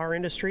that helps our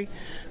industry.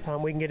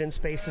 We can get in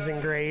spaces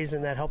and graze,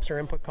 and that helps our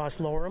input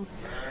costs lower them.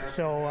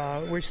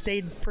 So we've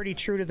stayed pretty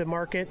true to the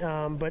market,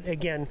 but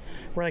again,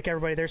 we're like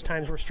everybody. There's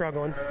times we're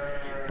struggling,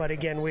 but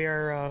again,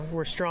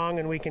 we're strong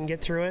and we can get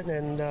through it,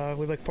 and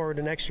we look forward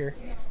to next year.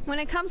 When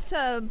it comes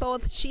to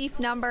both sheep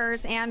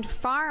numbers and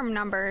farm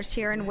numbers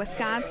here in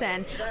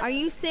Wisconsin, are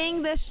you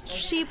seeing the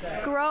sheep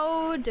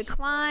grow,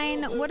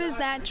 decline? What is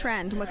that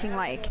trend looking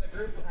like?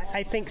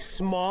 I think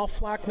small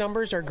flock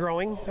numbers are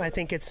growing. I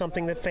think it's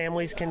something that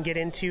families can get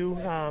into.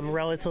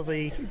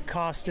 Relatively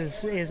cost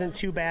isn't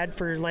too bad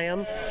for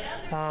lamb.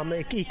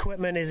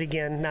 Equipment is,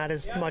 again, not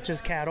as much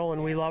as cattle,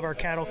 and we love our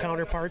cattle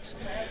counterparts.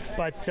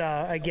 But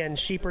again,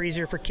 sheep are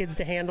easier for kids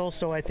to handle,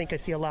 so I think I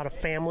see a lot of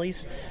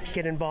families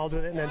get involved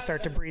with it and then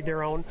start to breed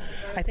their own.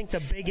 I think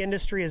the big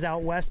industry is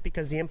out west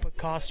because the input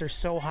costs are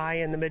so high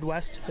in the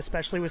Midwest,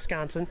 especially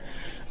Wisconsin.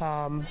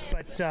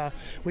 But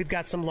we've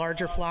got some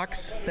larger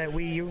flocks that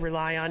we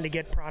rely on to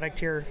get product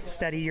here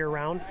steady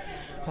year-round,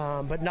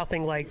 but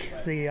nothing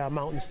like the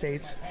mountain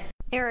states.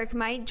 Eric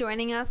Might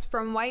joining us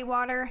from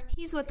Whitewater.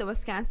 He's with the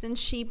Wisconsin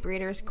Sheep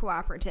Breeders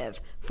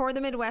Cooperative. For the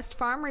Midwest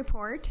Farm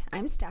Report,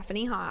 I'm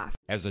Stephanie Hoff.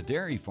 As a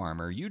dairy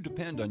farmer, you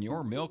depend on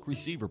your milk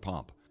receiver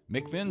pump.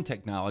 McFinn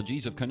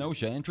Technologies of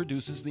Kenosha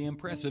introduces the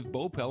impressive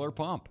Bopeller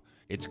pump.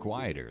 It's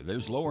quieter,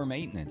 there's lower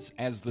maintenance,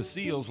 as the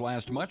seals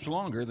last much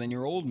longer than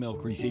your old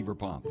milk receiver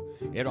pump.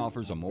 It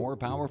offers a more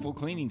powerful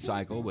cleaning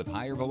cycle with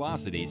higher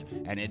velocities,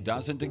 and it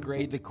doesn't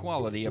degrade the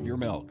quality of your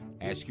milk.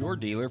 Ask your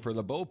dealer for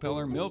the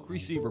Bopeller Milk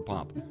Receiver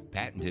Pump,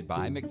 patented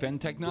by McFinn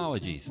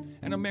Technologies,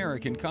 an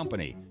American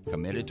company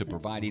committed to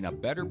providing a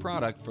better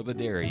product for the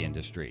dairy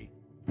industry.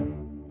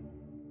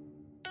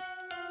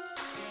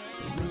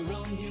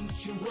 Rural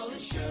Mutual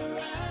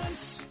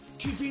Insurance,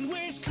 keeping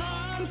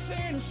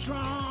Wisconsin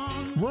strong.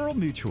 Rural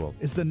Mutual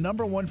is the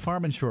 #1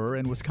 farm insurer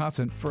in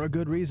Wisconsin for a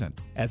good reason.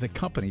 As a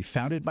company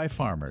founded by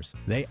farmers,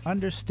 they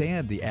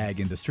understand the ag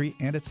industry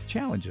and its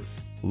challenges.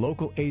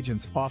 Local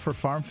agents offer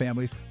farm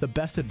families the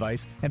best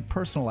advice and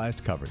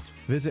personalized coverage.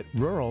 Visit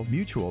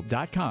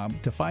ruralmutual.com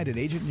to find an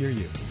agent near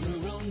you.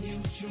 Rural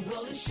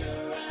Mutual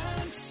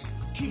Insurance,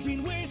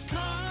 keeping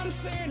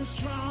Wisconsin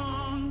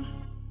strong.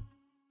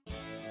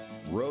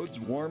 Rhodes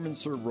Warm and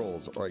Serve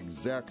rolls are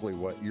exactly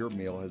what your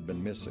meal has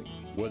been missing.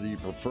 Whether you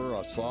prefer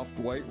a soft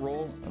white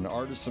roll, an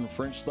artisan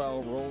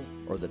French-style roll,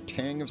 or the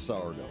tang of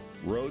sourdough,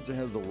 Rhodes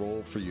has a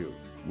roll for you.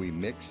 We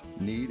mix,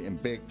 knead,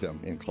 and bake them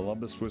in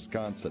Columbus,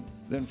 Wisconsin,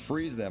 then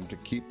freeze them to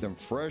keep them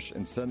fresh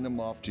and send them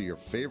off to your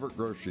favorite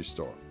grocery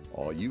store.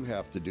 All you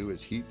have to do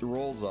is heat the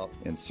rolls up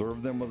and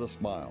serve them with a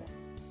smile.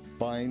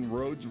 Find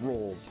Rhodes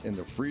rolls in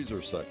the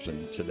freezer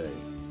section today.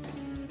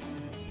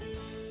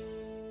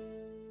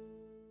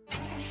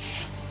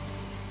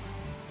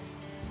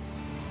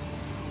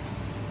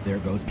 There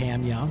goes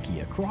Pam Yankee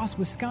across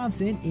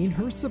Wisconsin in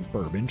her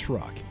Suburban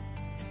truck.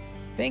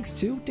 Thanks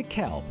to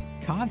DeKalb,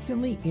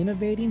 constantly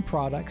innovating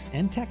products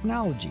and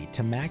technology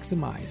to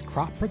maximize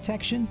crop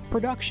protection,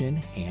 production,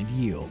 and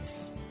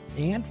yields.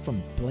 And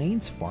from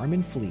Blaine's Farm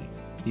and Fleet,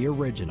 the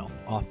original,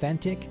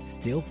 authentic,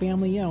 still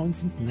family-owned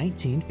since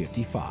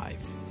 1955.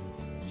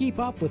 Keep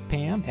up with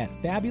Pam at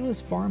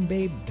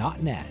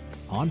fabulousfarmbabe.net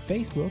on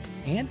Facebook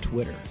and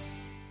Twitter.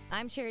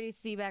 I'm Charity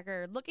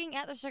Seebecker. Looking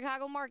at the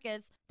Chicago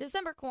markets,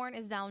 December corn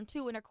is down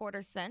 2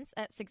 1/4 cents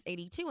at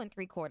 $6.82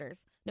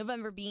 3/4.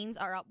 November beans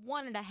are up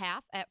 1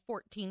 1/2 at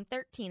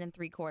 $14.13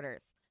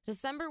 3/4.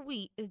 December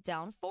wheat is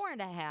down 4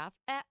 1/2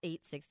 at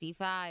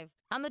 $8.65.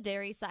 On the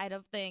dairy side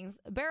of things,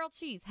 barrel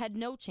cheese had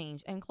no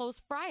change and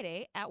closed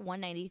Friday at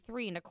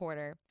 $1.93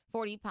 1/4.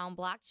 40-pound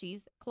block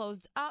cheese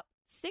closed up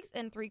 6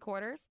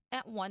 3/4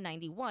 at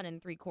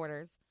 $1.91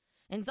 3/4.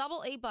 And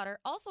double A butter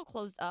also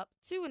closed up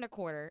 2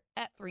 1/4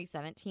 at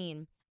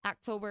 $3.17.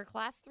 October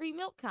Class 3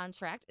 milk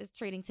contract is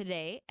trading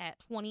today at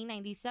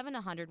 $20.97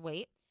 a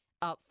hundredweight,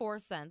 up 4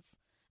 cents.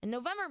 And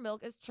November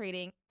milk is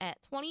trading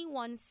at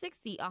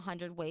 $21.60 a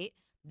hundredweight,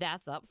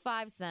 that's up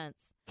 5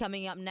 cents.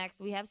 Coming up next,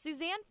 we have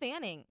Suzanne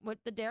Fanning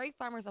with the Dairy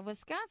Farmers of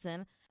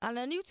Wisconsin on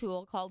a new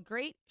tool called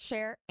Great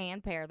Share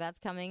and Pair. That's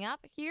coming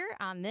up here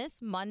on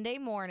this Monday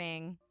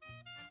morning.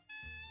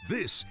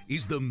 This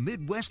is the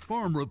Midwest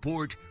Farm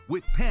Report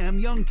with Pam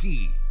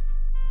Yankee.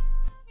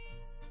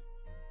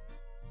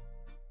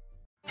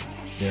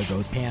 There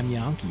goes Pam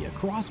Yankee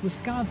across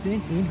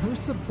Wisconsin in her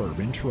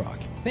Suburban truck.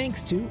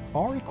 Thanks to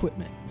our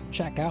equipment.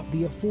 Check out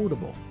the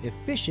affordable,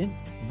 efficient,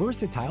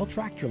 versatile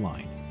tractor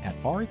line at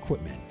our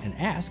equipment and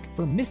ask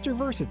for Mr.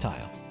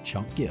 Versatile,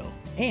 Chunk Gill.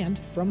 And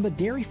from the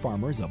Dairy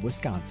Farmers of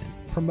Wisconsin,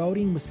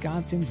 promoting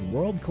Wisconsin's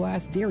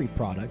world-class dairy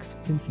products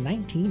since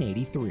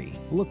 1983.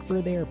 Look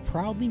for their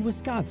Proudly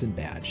Wisconsin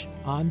badge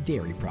on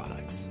dairy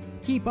products.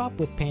 Keep up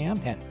with Pam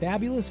at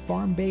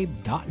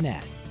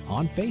fabulousfarmbabe.net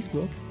on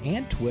Facebook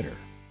and Twitter.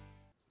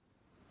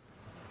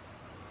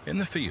 In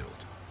the field,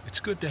 it's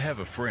good to have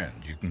a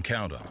friend you can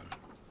count on.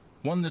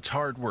 One that's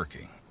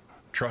hardworking,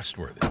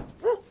 trustworthy,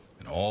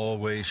 and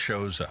always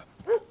shows up.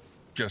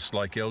 Just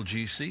like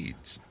LG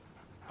Seeds.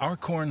 Our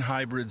corn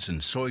hybrids and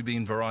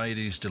soybean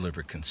varieties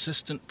deliver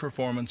consistent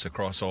performance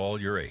across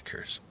all your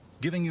acres,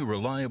 giving you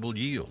reliable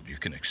yield you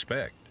can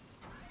expect.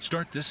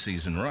 Start this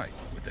season right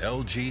with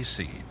LG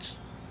Seeds.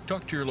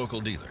 Talk to your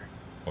local dealer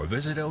or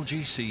visit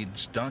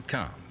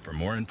lgseeds.com for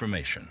more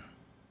information.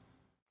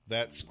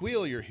 That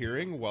squeal you're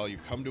hearing while you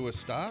come to a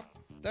stop,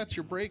 that's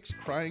your brakes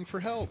crying for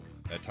help.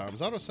 At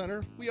Tom's Auto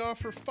Center, we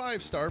offer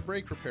 5-star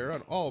brake repair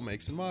on all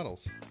makes and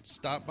models.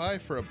 Stop by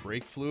for a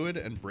brake fluid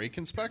and brake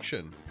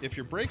inspection. If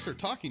your brakes are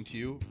talking to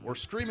you or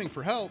screaming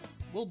for help,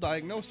 we'll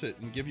diagnose it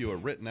and give you a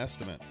written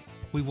estimate.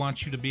 We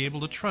want you to be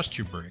able to trust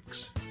your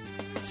brakes.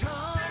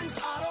 Tom's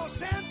Auto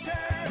Center.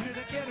 Here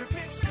to get her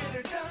fixed, get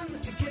her done,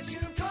 to get you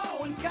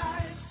going,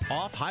 guys.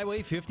 Off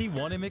Highway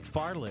 51 in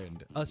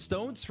McFarland, a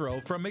stone's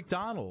throw from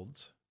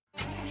McDonald's.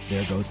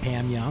 There goes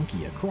Pam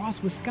Yankee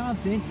across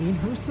Wisconsin in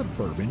her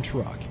Suburban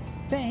truck.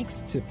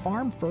 Thanks to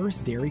Farm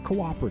First Dairy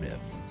Cooperative,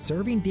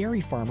 serving dairy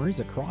farmers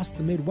across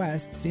the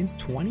Midwest since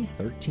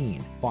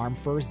 2013. Farm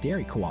First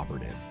Dairy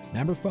Cooperative,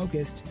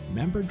 member-focused,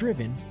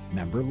 member-driven,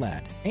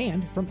 member-led.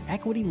 And from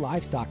Equity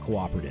Livestock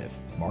Cooperative,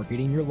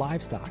 marketing your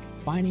livestock,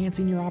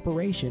 financing your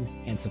operation,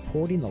 and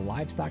supporting the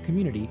livestock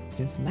community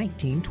since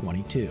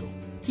 1922.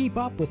 Keep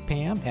up with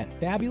Pam at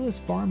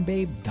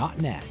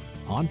fabulousfarmbabe.net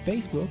on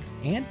Facebook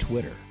and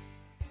Twitter.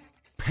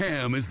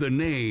 Pam is the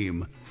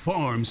name.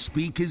 Farm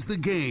speak is the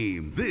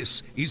game.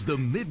 This is the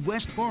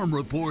Midwest Farm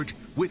Report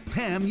with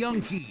Pam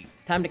Yankee.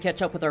 Time to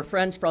catch up with our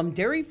friends from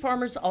Dairy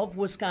Farmers of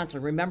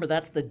Wisconsin. Remember,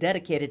 that's the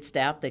dedicated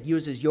staff that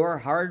uses your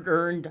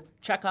hard-earned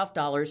checkoff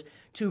dollars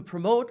to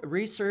promote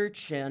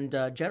research and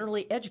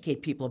generally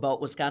educate people about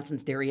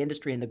Wisconsin's dairy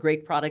industry and the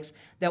great products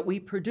that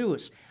we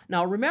produce.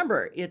 Now,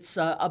 remember, it's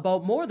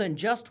about more than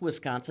just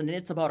Wisconsin.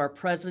 It's about our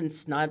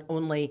presence not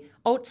only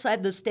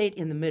outside the state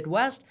in the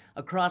Midwest,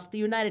 across the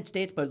United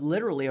States, but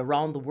literally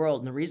around the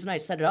world. And the reason I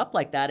set it up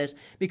like that is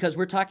because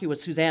we're talking with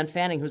Suzanne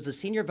Fanning, who's the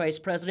Senior Vice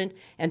President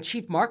and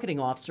Chief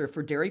Marketing Officer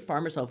for Dairy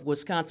Farmers of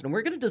Wisconsin. And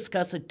we're going to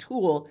discuss a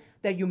tool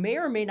that you may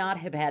or may not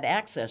have had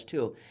access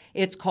to.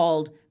 It's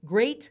called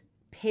Great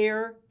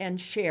Pair and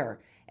Share,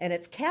 and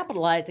it's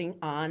capitalizing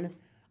on,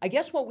 I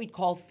guess, what we'd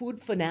call food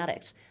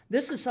fanatics.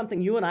 This is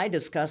something you and I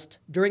discussed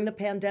during the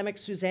pandemic,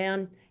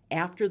 Suzanne.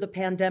 After the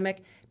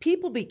pandemic,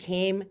 people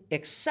became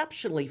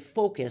exceptionally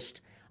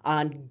focused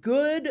on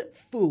good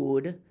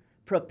food,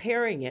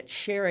 preparing it,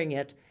 sharing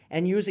it,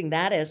 and using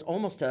that as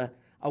almost a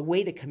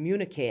way to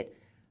communicate.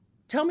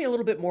 Tell me a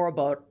little bit more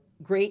about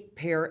Great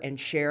Pair and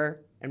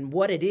Share and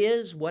what it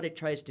is, what it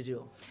tries to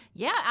do.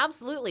 Yeah,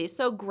 absolutely.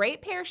 So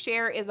Great Pair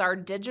Share is our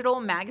digital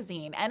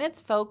magazine, and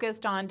it's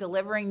focused on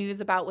delivering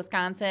news about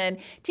Wisconsin,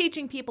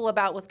 teaching people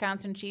about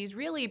Wisconsin cheese,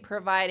 really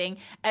providing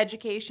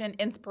education,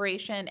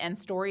 inspiration, and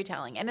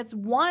storytelling. And it's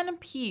one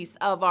piece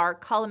of our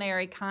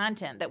culinary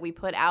content that we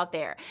put out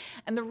there.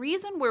 And the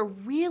reason we're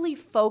really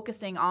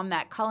focusing on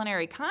that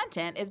culinary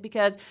content is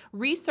because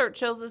research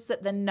shows us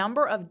that the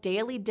number of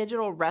daily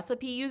digital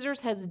recipe users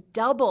has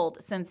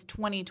doubled since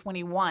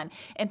 2021.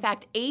 In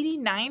fact,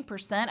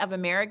 89% of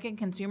American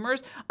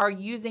consumers are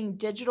using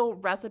digital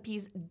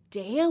recipes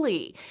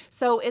daily.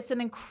 So it's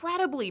an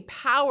incredibly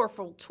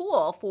powerful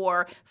tool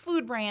for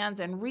food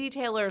brands and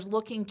retailers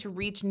looking to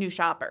reach new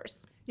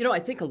shoppers. You know, I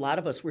think a lot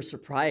of us were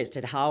surprised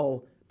at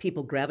how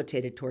people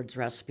gravitated towards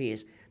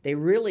recipes. They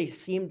really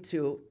seemed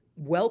to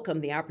welcome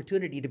the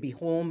opportunity to be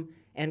home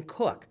and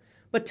cook.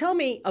 But tell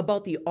me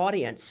about the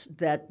audience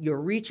that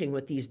you're reaching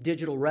with these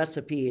digital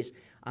recipes.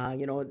 A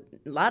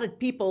lot of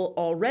people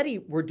already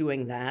were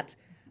doing that.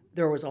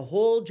 There was a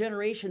whole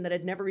generation that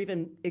had never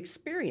even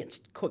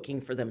experienced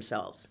cooking for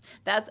themselves.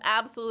 That's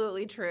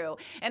absolutely true.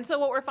 And so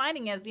what we're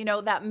finding is,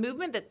 that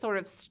movement that sort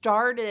of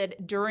started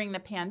during the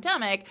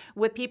pandemic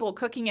with people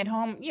cooking at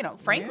home,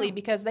 frankly,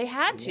 because they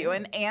had to,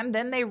 and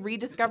then they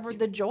rediscovered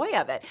the joy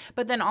of it.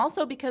 But then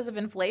also because of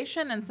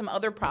inflation and some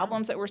other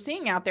problems that we're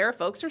seeing out there,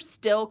 folks are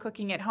still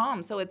cooking at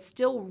home. So it's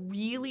still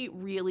really,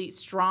 really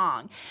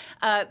strong.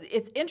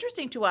 It's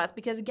interesting to us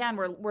because, again,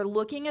 we're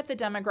looking at the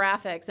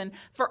demographics. And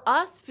for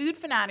us, food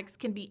fanatics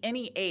can be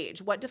any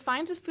age. What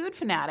defines a food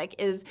fanatic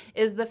is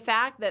the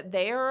fact that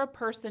they are a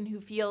person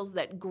who feels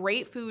that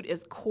great food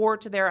is core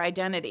to their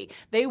identity.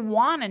 They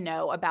want to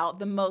know about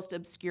the most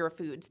obscure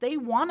foods. They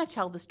want to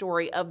tell the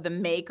story of the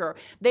maker.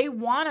 They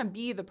want to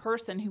be the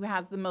person who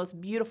has the most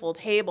beautiful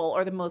table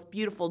or the most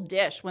beautiful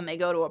dish when they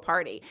go to a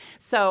party.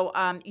 So,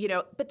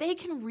 but they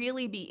can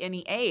really be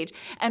any age.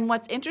 And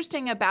what's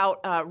interesting about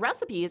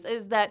recipes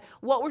is that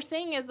what we're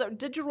seeing is that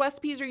digital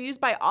recipes are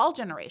used by all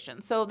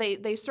generations. So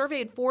they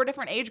surveyed 4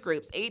 different age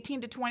groups,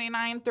 18 to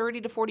 29,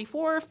 30 to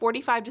 44,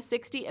 45 to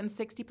 60, and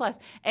 60 plus.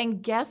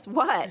 And guess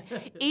what?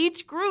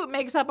 Each group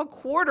makes up a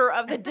quarter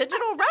of the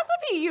digital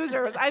recipe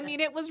users. I mean,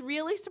 it was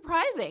really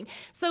surprising.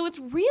 So it's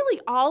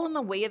really all in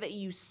the way that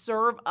you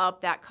serve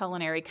up that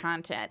culinary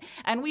content.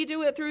 And we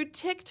do it through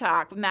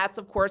TikTok, and that's,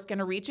 of course, going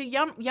to reach a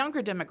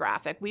younger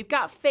demographic. We've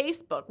got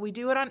Facebook. We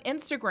do it on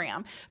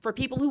Instagram. For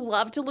people who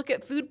love to look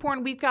at food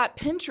porn, we've got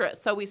Pinterest.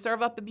 So we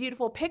serve up a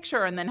beautiful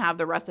picture and then have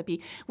the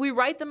recipe. We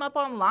write them up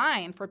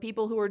online for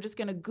people who are just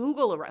going to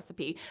Google a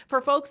recipe.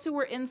 For folks who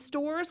are in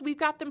stores, we've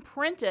got them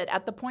printed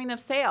at the point of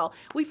sale.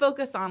 We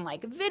focus on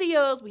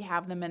videos. We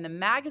have them in the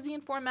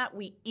magazine format.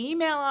 We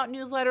email out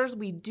newsletters.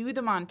 We do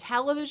them on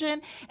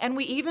television, and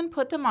we even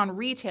put them on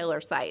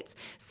retailer sites.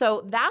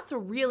 So that's a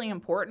really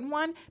important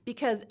one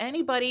because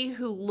anybody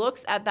who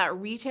looks at that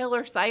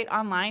retailer site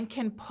online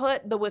can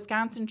put the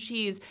Wisconsin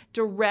cheese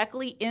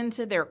directly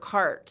into their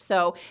cart.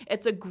 So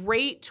it's a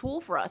great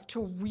tool for us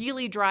to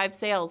really drive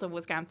sales of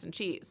Wisconsin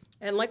cheese.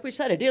 And like we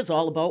said, it is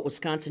all about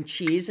Wisconsin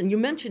cheese. And you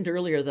mentioned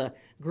earlier the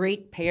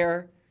Great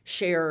Pair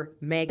Share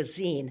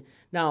magazine.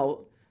 Now,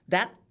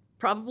 that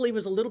probably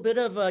was a little bit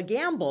of a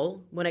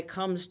gamble when it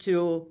comes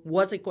to,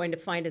 was it going to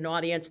find an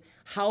audience?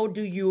 How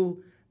do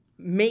you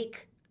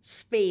make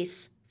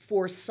space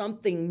for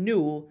something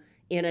new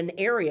in an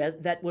area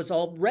that was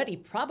already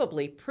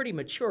probably pretty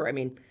mature? I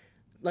mean,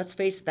 let's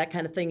face it, that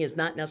kind of thing is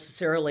not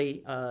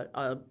necessarily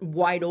a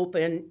wide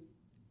open,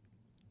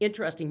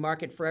 interesting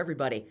market for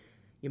everybody.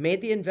 You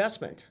made the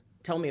investment.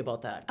 Tell me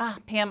about that.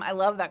 Pam, I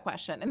love that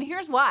question. And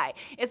here's why.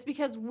 It's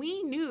because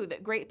we knew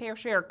that Great Pair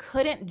Share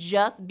couldn't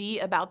just be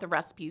about the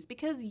recipes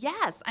because,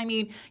 yes, I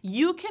mean,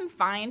 you can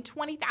find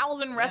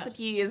 20,000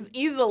 recipes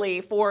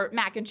easily for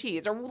mac and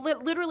cheese or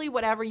literally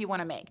whatever you want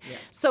to make.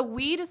 Yes. So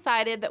we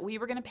decided that we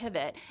were going to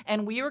pivot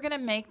and we were going to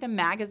make the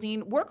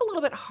magazine work a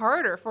little bit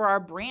harder for our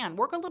brand,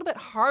 work a little bit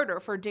harder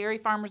for dairy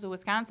farmers of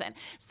Wisconsin.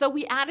 So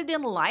we added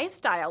in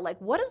lifestyle,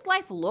 what does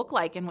life look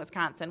like in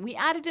Wisconsin? We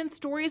added in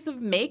stories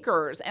of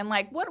makers and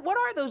what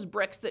are those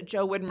bricks that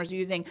Joe Widmer's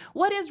using?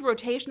 What is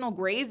rotational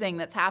grazing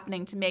that's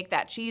happening to make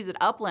that cheese at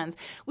Uplands?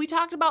 We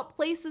talked about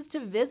places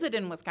to visit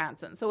in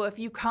Wisconsin. So if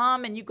you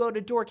come and you go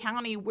to Door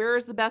County, where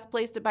is the best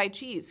place to buy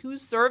cheese?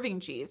 Who's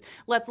serving cheese?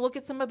 Let's look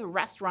at some of the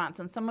restaurants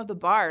and some of the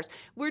bars.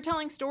 We're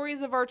telling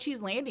stories of our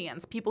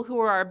Cheeselandians, people who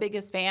are our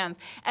biggest fans.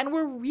 And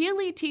we're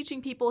really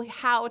teaching people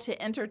how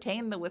to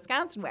entertain the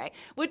Wisconsin way,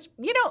 which,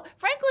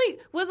 frankly,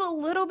 was a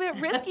little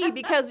bit risky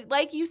because,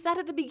 like you said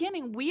at the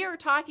beginning, we are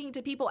talking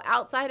to people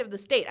outside of the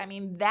state. I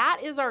mean,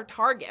 that is our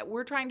target.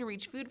 We're trying to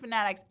reach food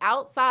fanatics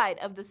outside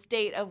of the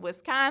state of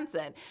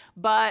Wisconsin.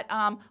 But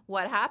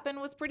what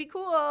happened was pretty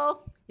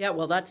cool. Yeah,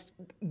 well, that's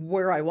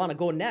where I want to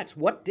go next.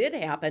 What did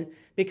happen?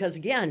 Because,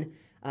 again,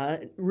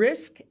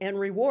 Risk and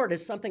reward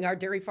is something our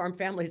dairy farm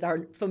families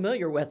are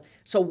familiar with.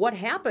 So what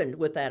happened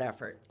with that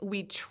effort?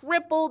 We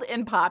tripled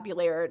in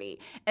popularity.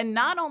 And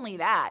not only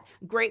that,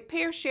 Great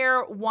Pear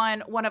Share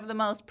won one of the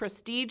most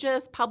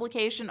prestigious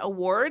publication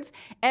awards,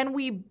 and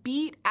we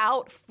beat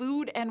out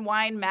Food and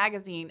Wine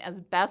magazine as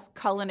best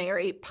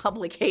culinary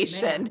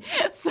publication.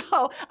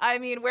 So, I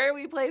mean, where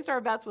we placed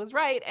our bets was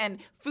right, and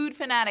food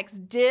fanatics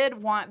did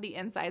want the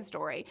inside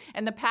story.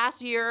 In the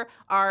past year,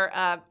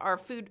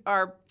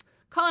 our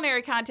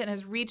culinary content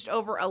has reached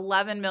over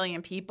 11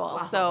 million people,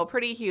 so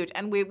pretty huge.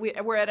 And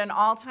we're at an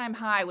all-time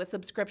high with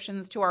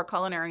subscriptions to our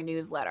culinary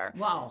newsletter.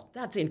 Wow,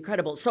 that's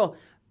incredible. So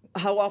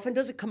how often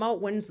does it come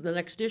out? When's the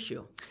next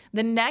issue?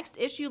 The next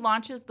issue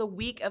launches the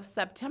week of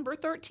September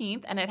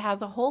 13th, and it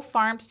has a whole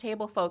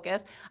farm-to-table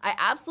focus. I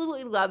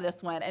absolutely love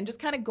this one. And just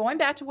kind of going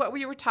back to what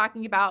we were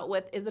talking about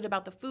with, is it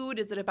about the food?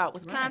 Is it about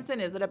Wisconsin?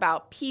 Right. Is it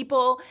about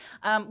people?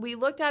 We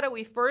looked at it.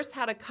 We first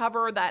had a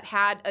cover that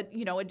had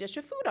a dish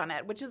of food on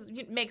it, which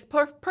makes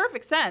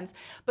perfect sense.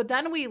 But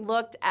then we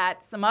looked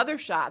at some other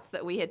shots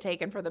that we had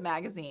taken for the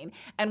magazine,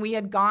 and we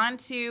had gone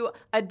to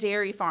a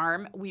dairy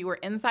farm. We were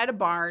inside a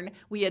barn.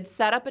 We had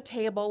set up a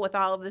table with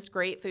all of this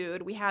great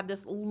food. We had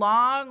this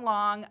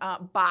long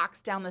box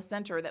down the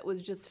center that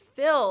was just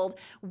filled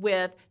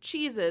with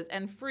cheeses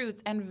and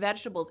fruits and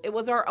vegetables. It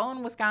was our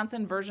own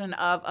Wisconsin version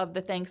of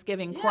the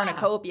Thanksgiving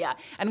cornucopia.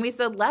 And we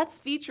said, let's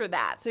feature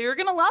that. So you're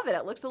going to love it.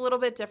 It looks a little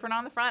bit different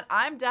on the front.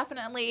 I'm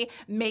definitely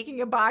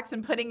making a box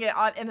and putting it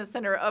in the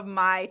center of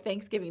my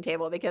Thanksgiving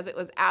table because it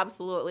was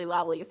absolutely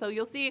lovely. So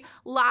you'll see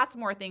lots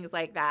more things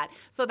like that.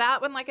 So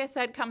that one, like I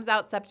said, comes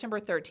out September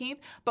 13th,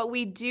 but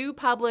we do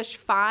publish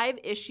 5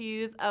 issues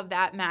of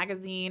that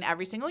magazine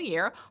every single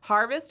year: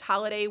 harvest,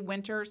 holiday,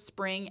 winter,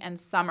 spring, and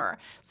summer.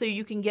 So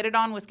you can get it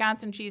on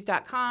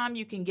wisconsincheese.com,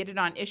 you can get it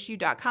on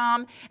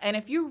issue.com, and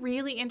if you're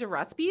really into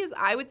recipes,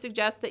 I would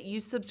suggest that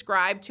you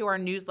subscribe to our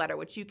newsletter,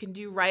 which you can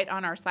do right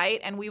on our site,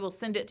 and we will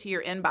send it to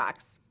your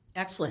inbox.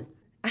 Excellent.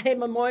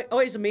 I'm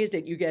always amazed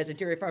at you guys at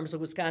Dairy Farmers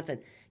of Wisconsin.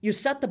 You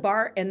set the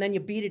bar and then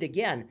you beat it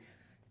again.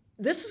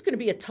 This is going to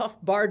be a tough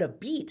bar to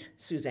beat,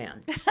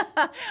 Suzanne.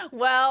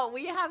 Well,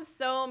 we have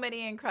so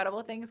many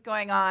incredible things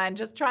going on,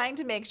 just trying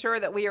to make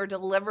sure that we are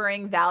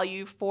delivering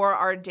value for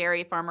our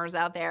dairy farmers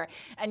out there.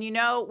 And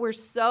we're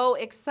so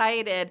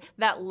excited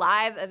that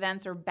live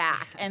events are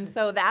back. And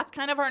so that's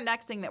kind of our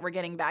next thing that we're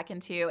getting back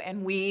into.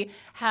 And we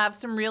have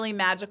some really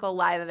magical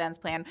live events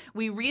planned.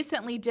 We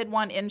recently did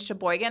one in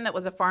Sheboygan that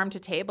was a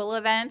farm-to-table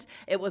event.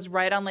 It was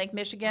right on Lake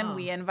Michigan.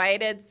 We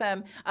invited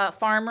some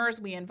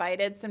farmers, we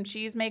invited some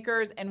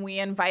cheesemakers, and we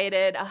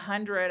invited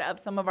 100 of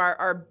some of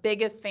our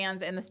biggest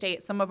fans in the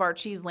state, some of our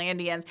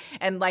Cheeselandians.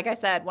 And like I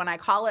said, when I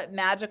call it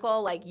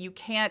magical, like you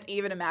can't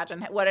even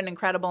imagine what an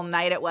incredible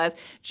night it was,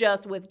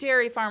 just with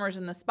dairy farmers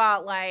in the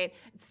spotlight,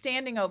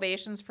 standing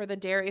ovations for the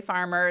dairy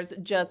farmers,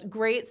 just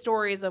great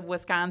stories of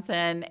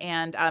Wisconsin,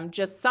 and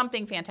just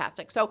something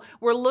fantastic. So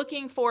we're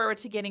looking forward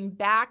to getting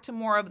back to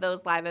more of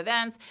those live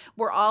events.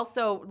 We're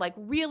also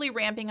really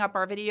ramping up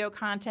our video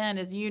content.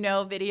 As you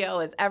know,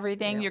 video is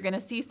everything. Yeah. You're going to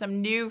see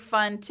some new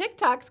fun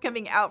TikToks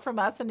coming out from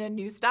us in a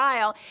new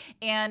style.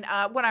 And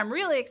what I'm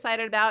really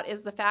excited about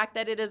is the fact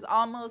that it is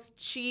almost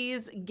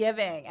Cheese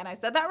Giving. And I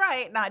said that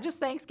right, not just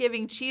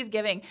Thanksgiving, Cheese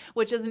Giving,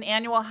 which is an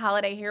annual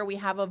holiday here. We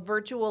have a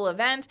virtual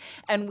event,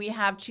 and we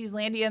have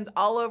Cheeselandians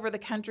all over the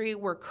country.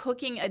 We're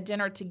cooking a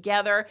dinner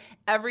together.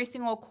 Every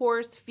single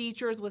course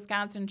features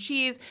Wisconsin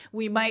cheese.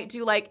 We might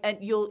do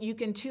you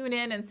can tune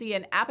in and see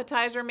an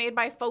appetizer made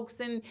by folks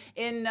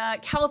in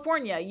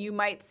California. You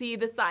might see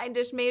the side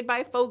dish made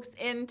by folks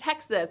in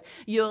Texas.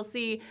 You'll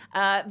see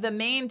the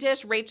main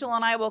dish. Rachel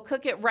and I will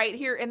cook it right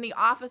here in the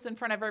office in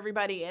front of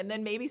everybody, and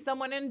then maybe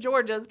someone in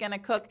Georgia is going to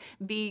cook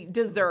the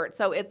dessert.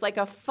 So it's like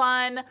a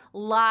fun,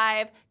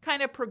 live,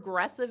 kind of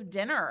progressive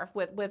dinner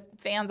with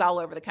fans all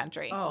over the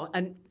country. Oh,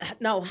 and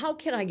now how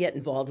can I get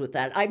involved with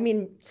that? I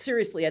mean,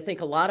 seriously, I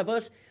think a lot of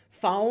us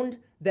found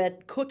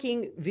that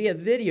cooking via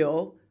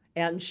video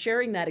and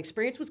sharing that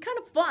experience was kind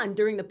of fun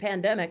during the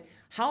pandemic.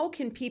 How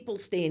can people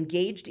stay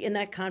engaged in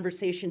that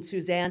conversation,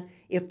 Suzanne?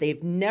 If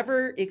they've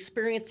never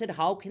experienced it,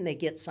 how can they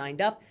get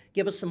signed up?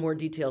 Give us some more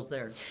details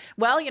there.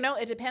 Well,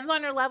 it depends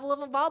on your level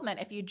of involvement.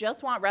 If you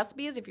just want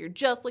recipes, if you're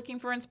just looking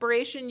for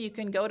inspiration, you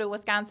can go to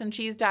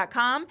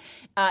wisconsincheese.com.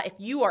 If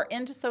you are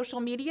into social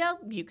media,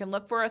 you can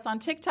look for us on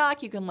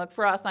TikTok. You can look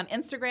for us on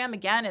Instagram.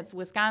 Again, it's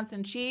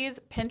Wisconsin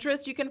Cheese.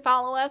 Pinterest, you can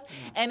follow us.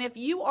 And if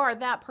you are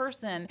that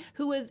person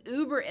who is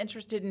uber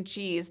interested in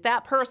cheese,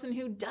 that person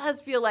who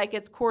does feel like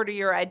it's core to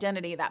your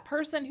identity, that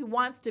person who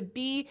wants to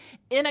be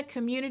in a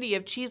community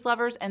of cheese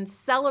lovers and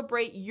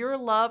celebrate your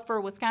love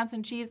for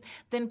Wisconsin cheese,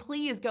 then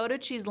please go to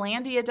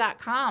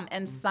cheeselandia.com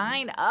and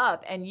sign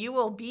up, and you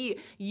will be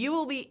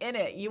in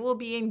it. You will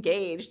be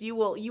engaged. You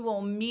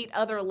will meet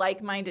other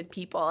like-minded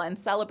people and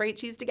celebrate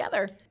cheese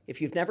together.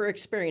 If you've never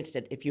experienced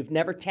it, if you've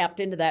never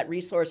tapped into that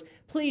resource,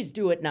 please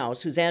do it now.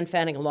 Suzanne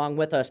Fanning along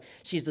with us.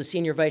 She's the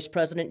Senior Vice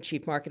President and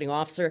Chief Marketing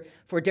Officer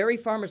for Dairy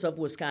Farmers of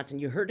Wisconsin.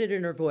 You heard it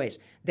in her voice.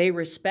 They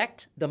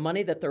respect the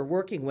money that they're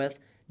working with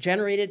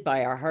generated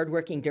by our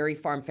hardworking dairy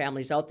farm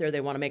families out there.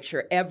 They want to make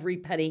sure every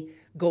penny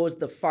goes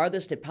the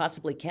farthest it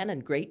possibly can,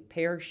 and Great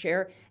Pear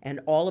Share and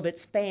all of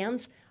its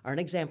fans are an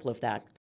example of that.